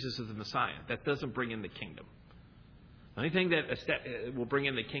 that Jesus is the Messiah. That doesn't bring in the kingdom. The only thing that will bring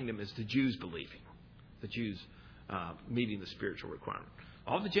in the kingdom is the Jews believing. The Jews meeting the spiritual requirement.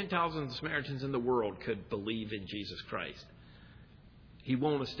 All the Gentiles and the Samaritans in the world could believe in Jesus Christ. He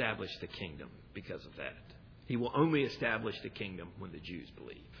won't establish the kingdom because of that. He will only establish the kingdom when the Jews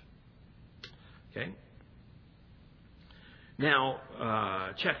believe. Okay? Now,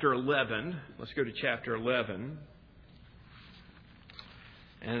 chapter 11. Let's go to chapter 11.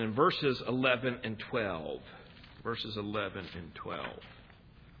 And in verses 11 and 12. Verses 11 and 12.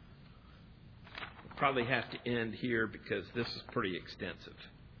 Probably have to end here because this is pretty extensive.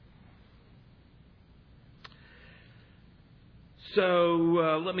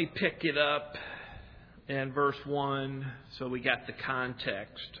 So let me pick it up in verse 1 so we got the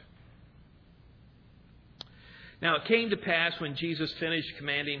context. Now it came to pass when Jesus finished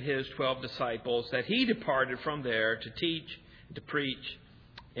commanding his 12 disciples that he departed from there to teach and to preach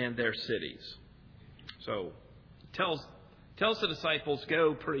in their cities. So tells the disciples,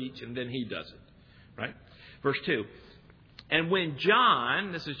 go preach, and then he does it. Right? Verse 2. And when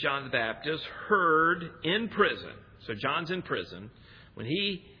John, this is John the Baptist, heard in prison, so John's in prison, when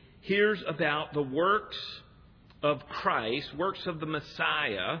he hears about the works of Christ, works of the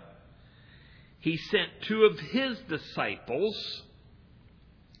Messiah, he sent 2 of his disciples.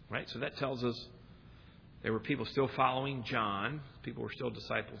 Right? So that tells us there were people still following John. People were still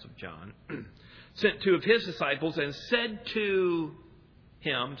disciples of John. Sent 2 of his disciples and said to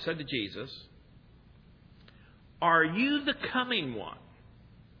Jesus, are you the coming one?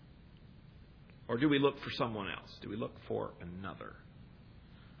 Or do we look for someone else? Do we look for another?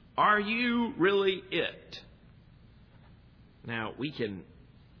 Are you really it? Now, we can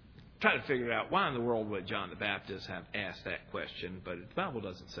try to figure out why in the world would John the Baptist have asked that question, but the Bible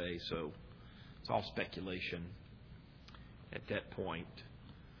doesn't say, so it's all speculation at that point.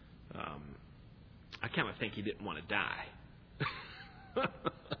 I kind of think he didn't want to die.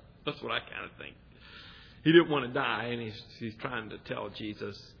 That's what I kind of think. He didn't want to die, and he's trying to tell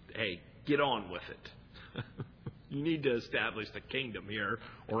Jesus, hey, get on with it. You need to establish the kingdom here,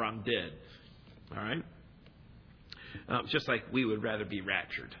 or I'm dead. All right? Just like we would rather be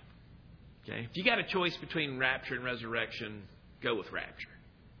raptured. Okay? If you got a choice between rapture and resurrection, go with rapture.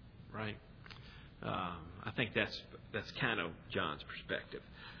 Right? I think that's kind of John's perspective.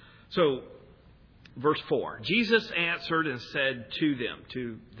 So, verse 4. Jesus answered and said to them,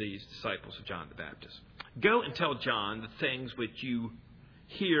 to these disciples of John the Baptist, "Go and tell John the things which you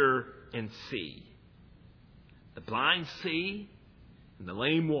hear and see. The blind see, and the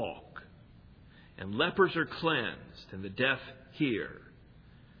lame walk, and lepers are cleansed, and the deaf hear,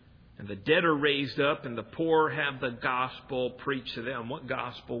 and the dead are raised up, and the poor have the gospel preached to them." What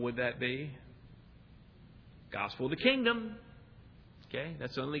gospel would that be? Gospel of the kingdom. Okay,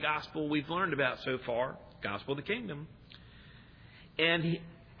 that's the only gospel we've learned about so far. Gospel of the kingdom.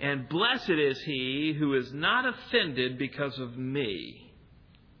 And blessed is he who is not offended because of me.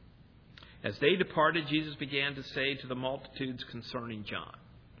 As they departed, Jesus began to say to the multitudes concerning John.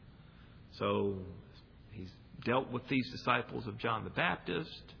 So he's dealt with these disciples of John the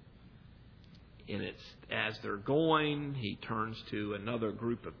Baptist. And it's as they're going, he turns to another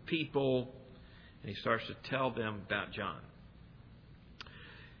group of people and he starts to tell them about John.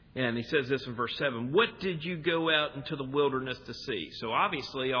 And he says this in verse 7, "What did you go out into the wilderness to see?" So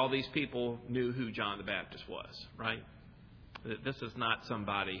obviously all these people knew who John the Baptist was, right? This is not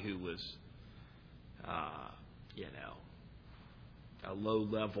somebody who was, a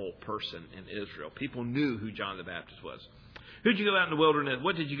low-level person in Israel. People knew who John the Baptist was. Who'd you go out in the wilderness?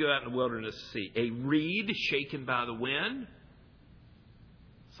 What did you go out in the wilderness to see? A reed shaken by the wind?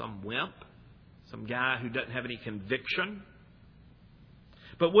 Some wimp? Some guy who doesn't have any conviction?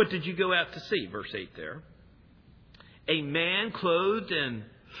 But what did you go out to see? Verse 8 there. A man clothed in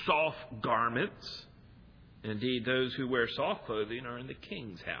soft garments. Indeed, those who wear soft clothing are in the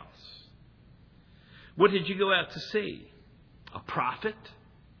king's house. What did you go out to see? A prophet?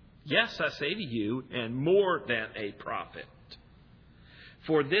 Yes, I say to you, and more than a prophet.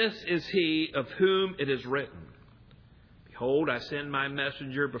 For this is he of whom it is written, "Behold, I send my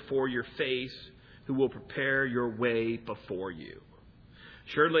messenger before your face, who will prepare your way before you.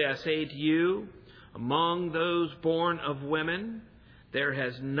 Surely I say to you, among those born of women, there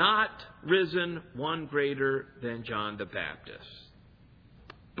has not risen one greater than John the Baptist.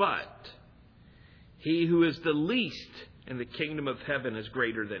 But he who is the least in the kingdom of heaven is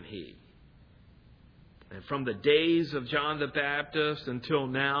greater than he. And from the days of John the Baptist until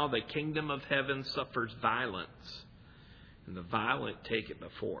now, the kingdom of heaven suffers violence, and the violent take it by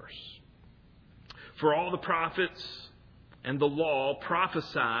force. For all the prophets and the law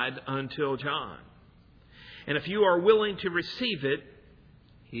prophesied until John. And if you are willing to receive it,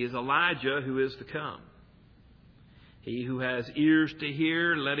 he is Elijah who is to come. He who has ears to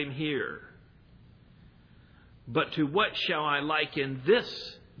hear, let him hear. But to what shall I liken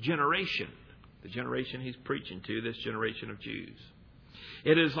this generation?" The generation he's preaching to, this generation of Jews.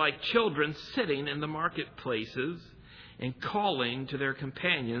 "It is like children sitting in the marketplaces and calling to their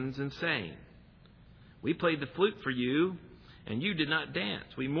companions and saying, 'We played the flute for you, and you did not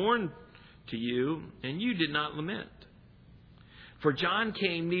dance. We mourned to you, and you did not lament. For John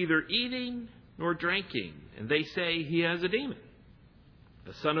came neither eating nor drinking, and they say he has a demon.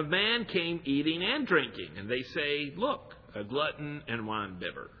 The Son of Man came eating and drinking, and they say, look, a glutton and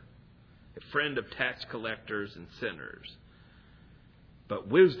wine-bibber, a friend of tax collectors and sinners. But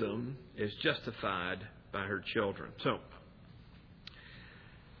wisdom is justified by her children.'"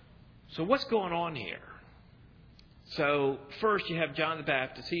 So what's going on here? So first you have John the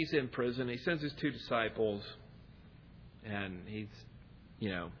Baptist. He's in prison. He sends his two disciples. And he's,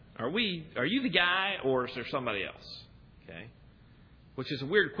 are you the guy or is there somebody else? Okay. Which is a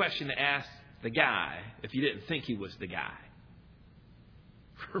weird question to ask the guy if you didn't think he was the guy.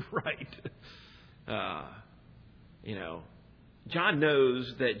 Right. John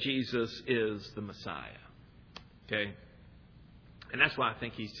knows that Jesus is the Messiah. Okay. And that's why I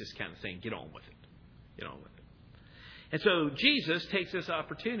think he's just kind of saying, get on with it. Get on with it. And so Jesus takes this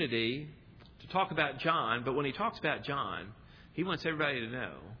opportunity to talk about John, but when he talks about John, he wants everybody to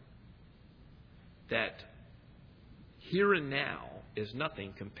know that here and now is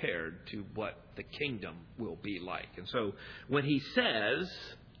nothing compared to what the kingdom will be like. And so when he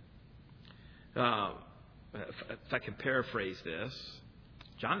says, if I can paraphrase this,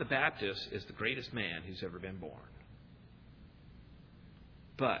 John the Baptist is the greatest man who's ever been born.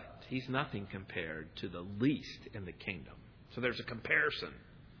 But he's nothing compared to the least in the kingdom. So there's a comparison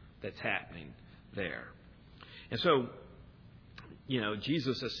that's happening there. And so,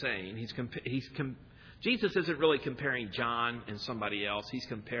 Jesus is saying, Jesus isn't really comparing John and somebody else. He's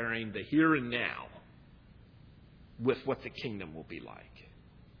comparing the here and now with what the kingdom will be like.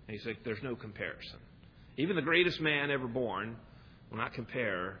 And he's like, there's no comparison. Even the greatest man ever born will not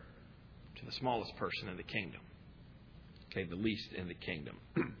compare to the smallest person in the kingdom. Okay, the least in the kingdom.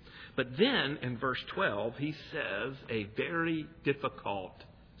 But then in verse 12, he says a very difficult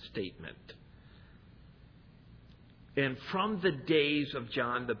statement. And from the days of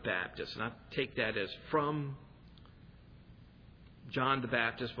John the Baptist, and I take that as from John the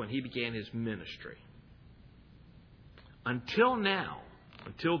Baptist when he began his ministry, until now,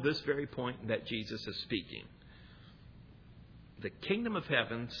 until this very point that Jesus is speaking, the kingdom of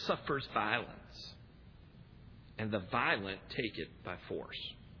heaven suffers violence, and the violent take it by force.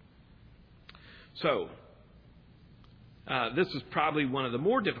 So, this is probably one of the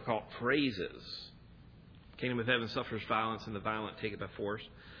more difficult phrases. Kingdom of heaven suffers violence, and the violent take it by force.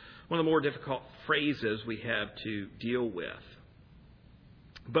 One of the more difficult phrases we have to deal with.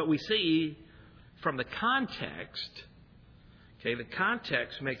 But we see from the context, okay, the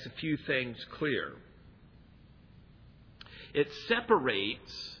context makes a few things clear. It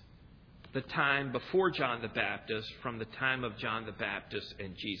separates the time before John the Baptist from the time of John the Baptist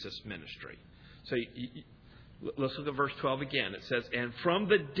and Jesus' ministry. So let's look at verse 12 again. It says, and from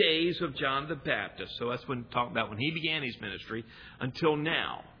the days of John the Baptist. So that's when talking about when he began his ministry until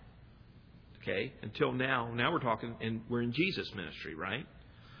now. Okay, until now. Now we're talking, and we're in Jesus' ministry, right?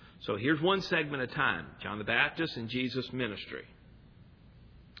 So here's one segment of time. John the Baptist and Jesus' ministry.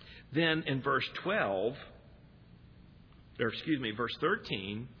 Then in verse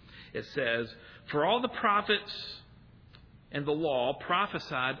 13, it says, for all the prophets and the law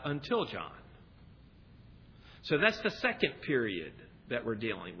prophesied until John. So that's the second period that we're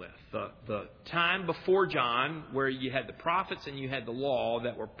dealing with. The time before John, where you had the prophets and you had the law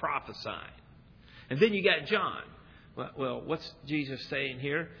that were prophesying. And then you got John. Well, what's Jesus saying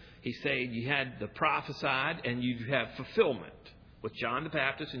here? He's saying you had the prophesied and you have fulfillment. With John the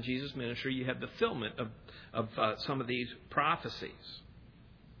Baptist and Jesus' ministry, you have the fulfillment of some of these prophecies.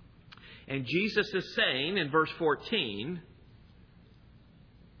 And Jesus is saying in verse 14,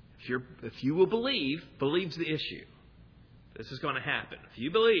 if you will believe's the issue. This is going to happen. If you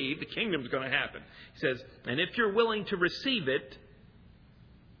believe, the kingdom's going to happen. He says, and if you're willing to receive it,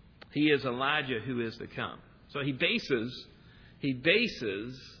 he is Elijah who is to come. So he bases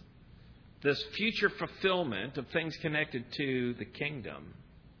this future fulfillment of things connected to the kingdom.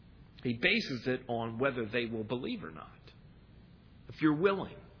 He bases it on whether they will believe or not. If you're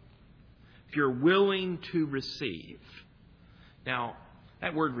willing to receive. Now,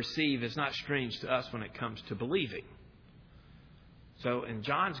 that word receive is not strange to us when it comes to believing. So in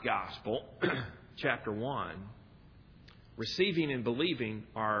John's Gospel, chapter 1, receiving and believing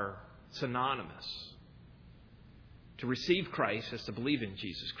are synonymous. To receive Christ is to believe in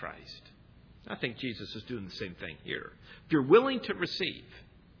Jesus Christ. I think Jesus is doing the same thing here. If you're willing to receive,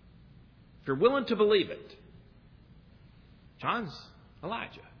 if you're willing to believe it, John's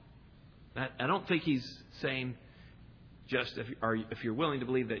Elijah. I don't think he's saying just if you're willing to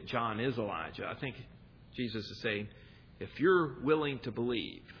believe that John is Elijah. I think Jesus is saying, if you're willing to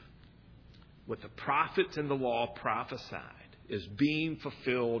believe what the prophets and the law prophesied is being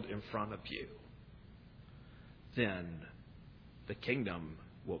fulfilled in front of you, then the kingdom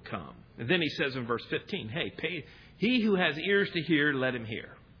will come. And then he says in verse 15, hey, he who has ears to hear, let him hear.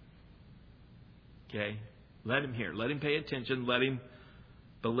 Okay? Let him hear. Let him pay attention. Let him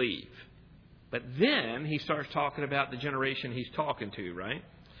believe. But then he starts talking about the generation he's talking to, right?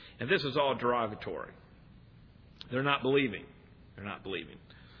 And this is all derogatory. They're not believing. They're not believing.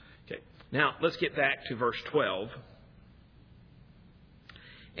 Okay. Now, let's get back to verse 12.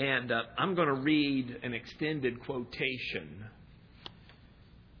 And I'm going to read an extended quotation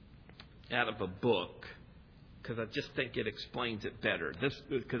out of a book because I just think it explains it better.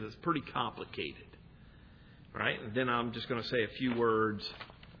 Because it's pretty complicated. Right? And then I'm just going to say a few words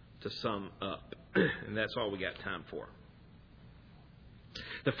to sum up. And that's all we got time for.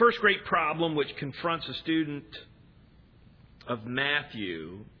 The first great problem which confronts a student of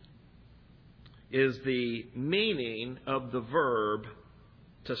Matthew is the meaning of the verb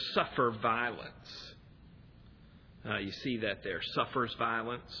to suffer violence. You see that there, suffers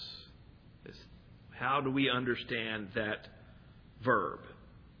violence. How do we understand that verb?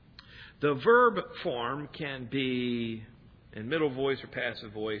 The verb form can be in middle voice or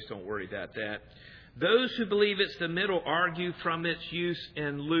passive voice. Don't worry about that. Those who believe it's the middle argue from its use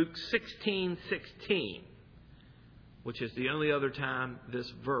in Luke 16:16, which is the only other time this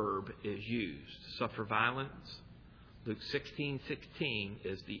verb is used. Suffer violence. Luke 16:16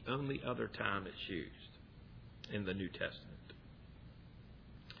 is the only other time it's used in the New Testament.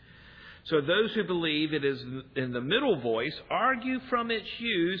 So those who believe it is in the middle voice argue from its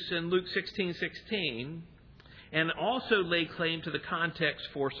use in Luke 16:16 and also lay claim to the context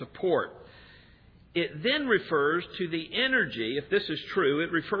for support. it then refers to the energy, if this is true,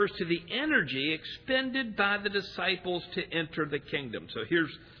 it refers to the energy expended by the disciples to enter the kingdom. So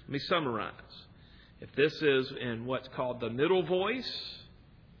let me summarize. If this is in what's called the middle voice,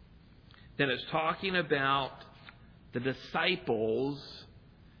 then it's talking about the disciples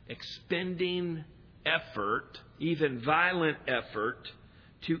expending effort, even violent effort,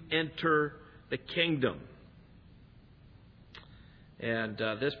 to enter the kingdom. And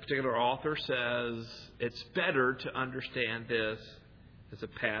this particular author says it's better to understand this as a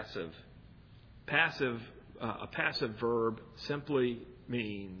passive. A passive verb simply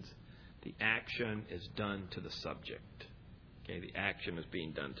means the action is done to the subject. Okay, the action is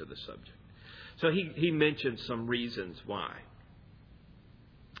being done to the subject. So he mentioned some reasons why.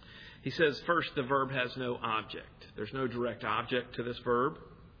 He says, first, the verb has no object. There's no direct object to this verb.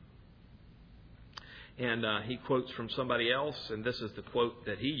 And he quotes from somebody else, and this is the quote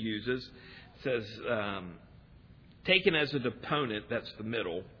that he uses. It says, taken as a deponent, that's the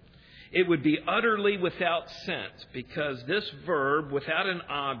middle, it would be utterly without sense, because this verb, without an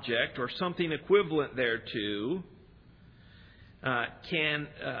object or something equivalent thereto,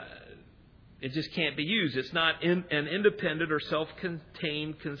 it just can't be used. It's not an independent or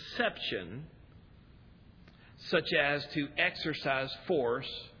self-contained conception, such as to exercise force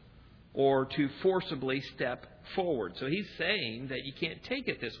or to forcibly step forward. So he's saying that you can't take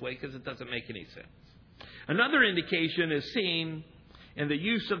it this way because it doesn't make any sense. Another indication is seen in the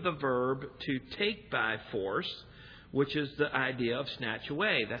use of the verb to take by force, which is the idea of snatch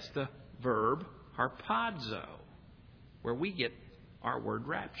away. That's the verb harpazo, where we get our word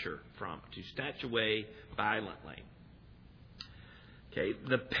rapture from, to snatch away violently. Okay,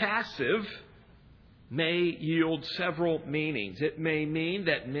 the passive may yield several meanings. It may mean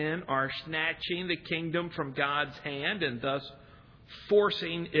that men are snatching the kingdom from God's hand and thus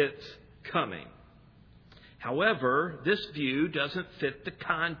forcing its coming. However, this view doesn't fit the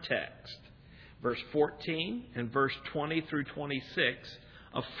context. Verse 14 and verse 20 through 26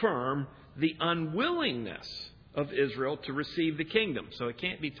 affirm the unwillingness of Israel to receive the kingdom. So it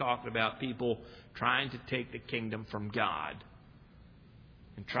can't be talking about people trying to take the kingdom from God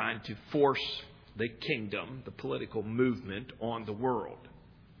and trying to force the kingdom, the political movement, on the world.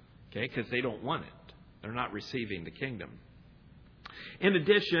 Okay, because they don't want it. They're not receiving the kingdom. In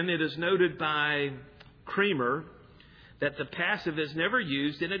addition, it is noted by Creamer that the passive is never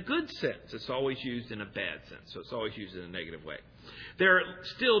used in a good sense. It's always used in a bad sense. So it's always used in a negative way. There are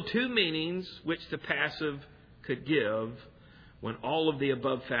still two meanings which the passive could give when all of the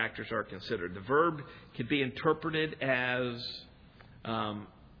above factors are considered. The verb could be interpreted as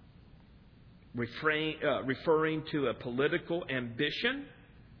referring to a political ambition,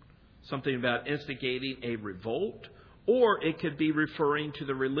 something about instigating a revolt, or it could be referring to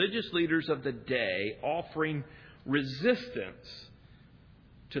the religious leaders of the day offering resistance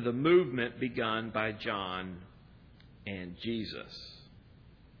to the movement begun by John and Jesus.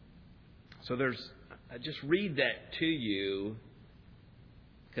 So I just read that to you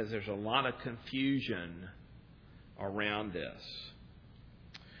because there's a lot of confusion around this.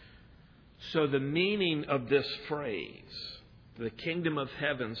 So the meaning of this phrase, the kingdom of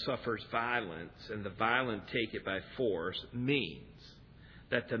heaven suffers violence and the violent take it by force, means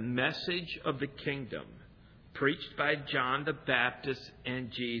that the message of the kingdom preached by John the Baptist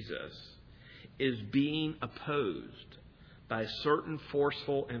and Jesus is being opposed by certain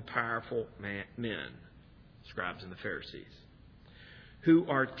forceful and powerful men, scribes and the Pharisees, who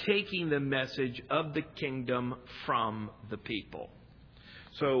are taking the message of the kingdom from the people.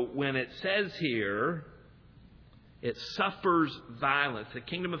 So when it says here, it suffers violence, the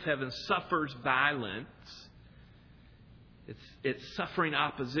kingdom of heaven suffers violence, it's suffering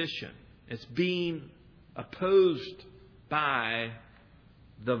opposition. It's being opposed by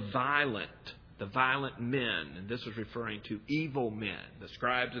the violent men. And this is referring to evil men, the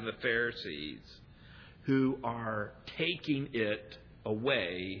scribes and the Pharisees, who are taking it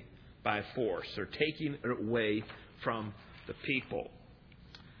away by force. They're taking it away from the people.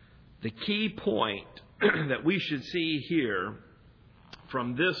 The key point that we should see here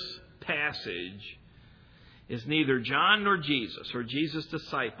from this passage is neither John nor Jesus or Jesus'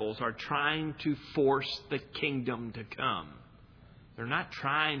 disciples are trying to force the kingdom to come. They're not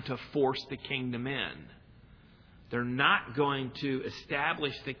trying to force the kingdom in. They're not going to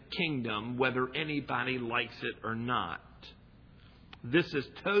establish the kingdom whether anybody likes it or not. This is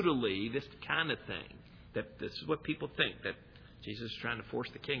totally this kind of thing. That this is what people think, that Jesus is trying to force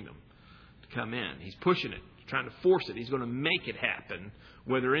the kingdom to come in. He's pushing it. He's trying to force it. He's going to make it happen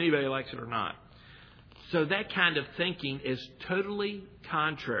whether anybody likes it or not. So that kind of thinking is totally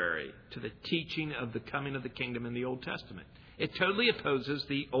contrary to the teaching of the coming of the kingdom in the Old Testament. It totally opposes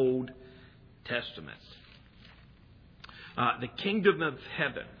the Old Testament. The kingdom of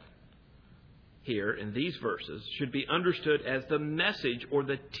heaven here in these verses should be understood as the message or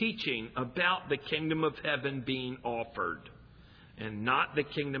the teaching about the kingdom of heaven being offered, and not the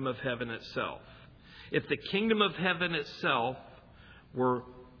kingdom of heaven itself. If the kingdom of heaven itself were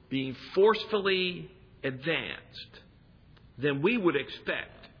being forcefully advanced, then we would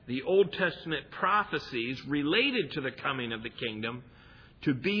expect the Old Testament prophecies related to the coming of the kingdom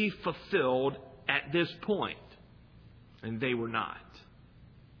to be fulfilled at this point. And they were not.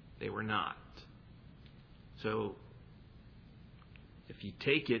 They were not. So, if you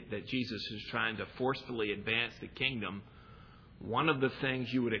take it that Jesus is trying to forcefully advance the kingdom, one of the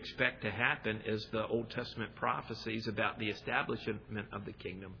things you would expect to happen is the Old Testament prophecies about the establishment of the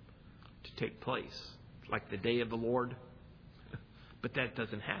kingdom to take place, like the day of the Lord. But that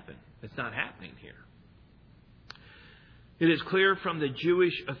doesn't happen. It's not happening here. It is clear from the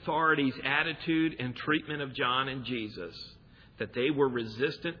Jewish authorities' attitude and treatment of John and Jesus that they were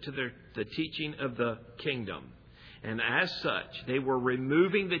resistant to the teaching of the kingdom. And as such, they were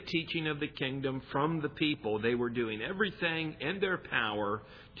removing the teaching of the kingdom from the people. They were doing everything in their power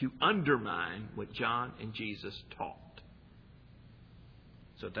to undermine what John and Jesus taught.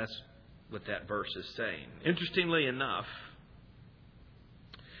 So that's what that verse is saying. Interestingly enough,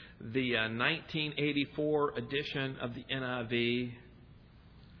 the 1984 edition of the NIV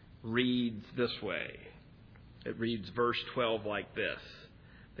reads this way. It reads verse 12 like this: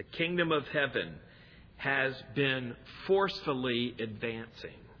 "The kingdom of heaven has been forcefully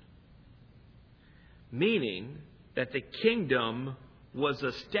advancing." Meaning that the kingdom was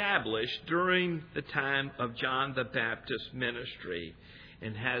established during the time of John the Baptist's ministry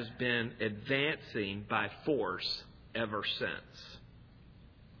and has been advancing by force ever since.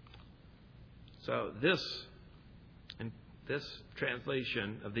 So this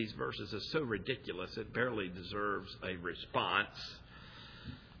translation of these verses is so ridiculous it barely deserves a response.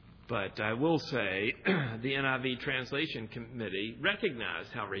 But I will say the NIV Translation Committee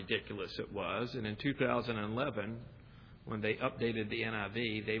recognized how ridiculous it was, and in 2011, when they updated the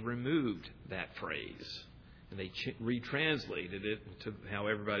NIV, they removed that phrase and they retranslated it to how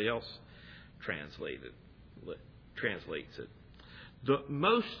everybody else translates it.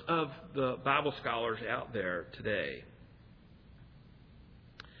 Most of the Bible scholars out there today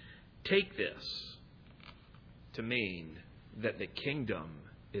take this to mean that the kingdom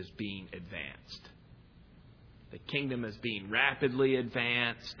is being advanced. The kingdom is being rapidly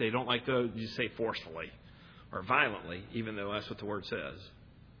advanced. They don't like to just say forcefully or violently, even though that's what the word says.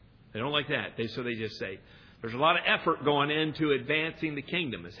 They don't like that. So they just say, there's a lot of effort going into advancing the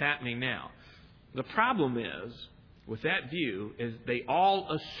kingdom. It's happening now. The problem is, with that view, is they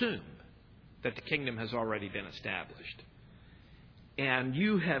all assume that the kingdom has already been established. And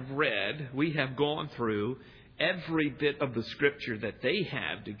we have gone through every bit of the Scripture that they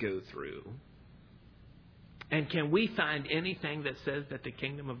have to go through. And can we find anything that says that the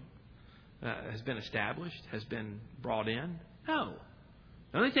kingdom has been established, has been brought in? No.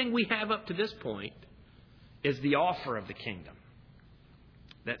 The only thing we have up to this point is the offer of the kingdom.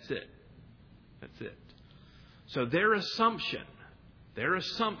 That's it. That's it. So their assumption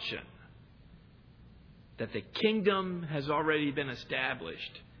that the kingdom has already been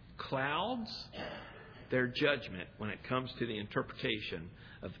established clouds their judgment when it comes to the interpretation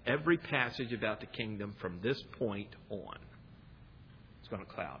of every passage about the kingdom from this point on. It's going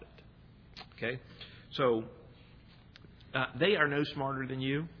to cloud it. Okay? So they are no smarter than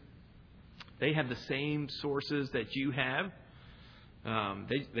you. They have the same sources that you have.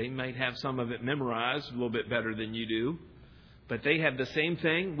 They might have some of it memorized a little bit better than you do. But they have the same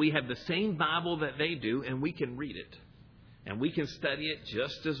thing. We have the same Bible that they do, and we can read it. And we can study it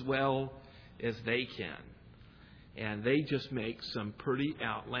just as well as they can. And they just make some pretty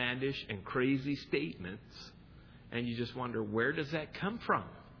outlandish and crazy statements. And you just wonder, where does that come from?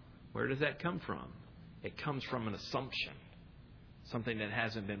 Where does that come from? It comes from an assumption. Something that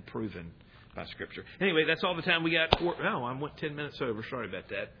hasn't been proven by Scripture. Anyway, that's all the time we got. I went 10 minutes over. Sorry about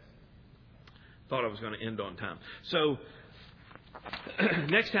that. Thought I was going to end on time. So,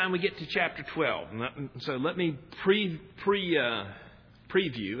 next time we get to chapter 12. So let me preview.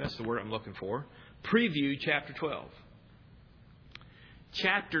 That's the word I'm looking for. Preview chapter 12.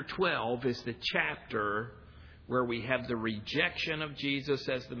 Chapter 12 is the chapter where we have the rejection of Jesus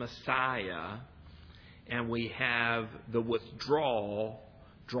as the Messiah, and we have the withdrawal.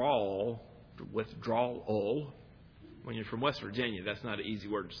 When you're from West Virginia, that's not an easy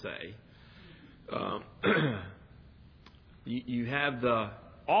word to say. You have the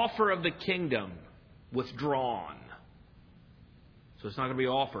offer of the kingdom withdrawn. So it's not going to be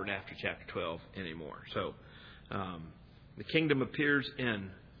offered after chapter 12 anymore. So the kingdom appears in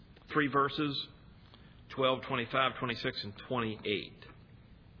 3 verses, 12, 25, 26, and 28.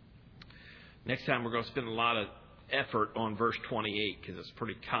 Next time we're going to spend a lot of effort on verse 28 because it's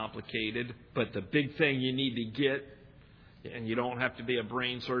pretty complicated. But the big thing you need to get, and you don't have to be a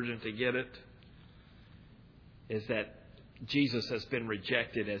brain surgeon to get it, is that Jesus has been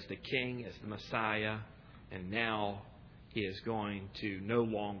rejected as the King, as the Messiah, and now He is going to no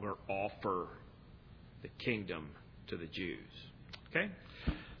longer offer the kingdom to the Jews. Okay?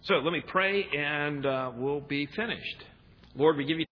 So let me pray and we'll be finished. Lord, we give you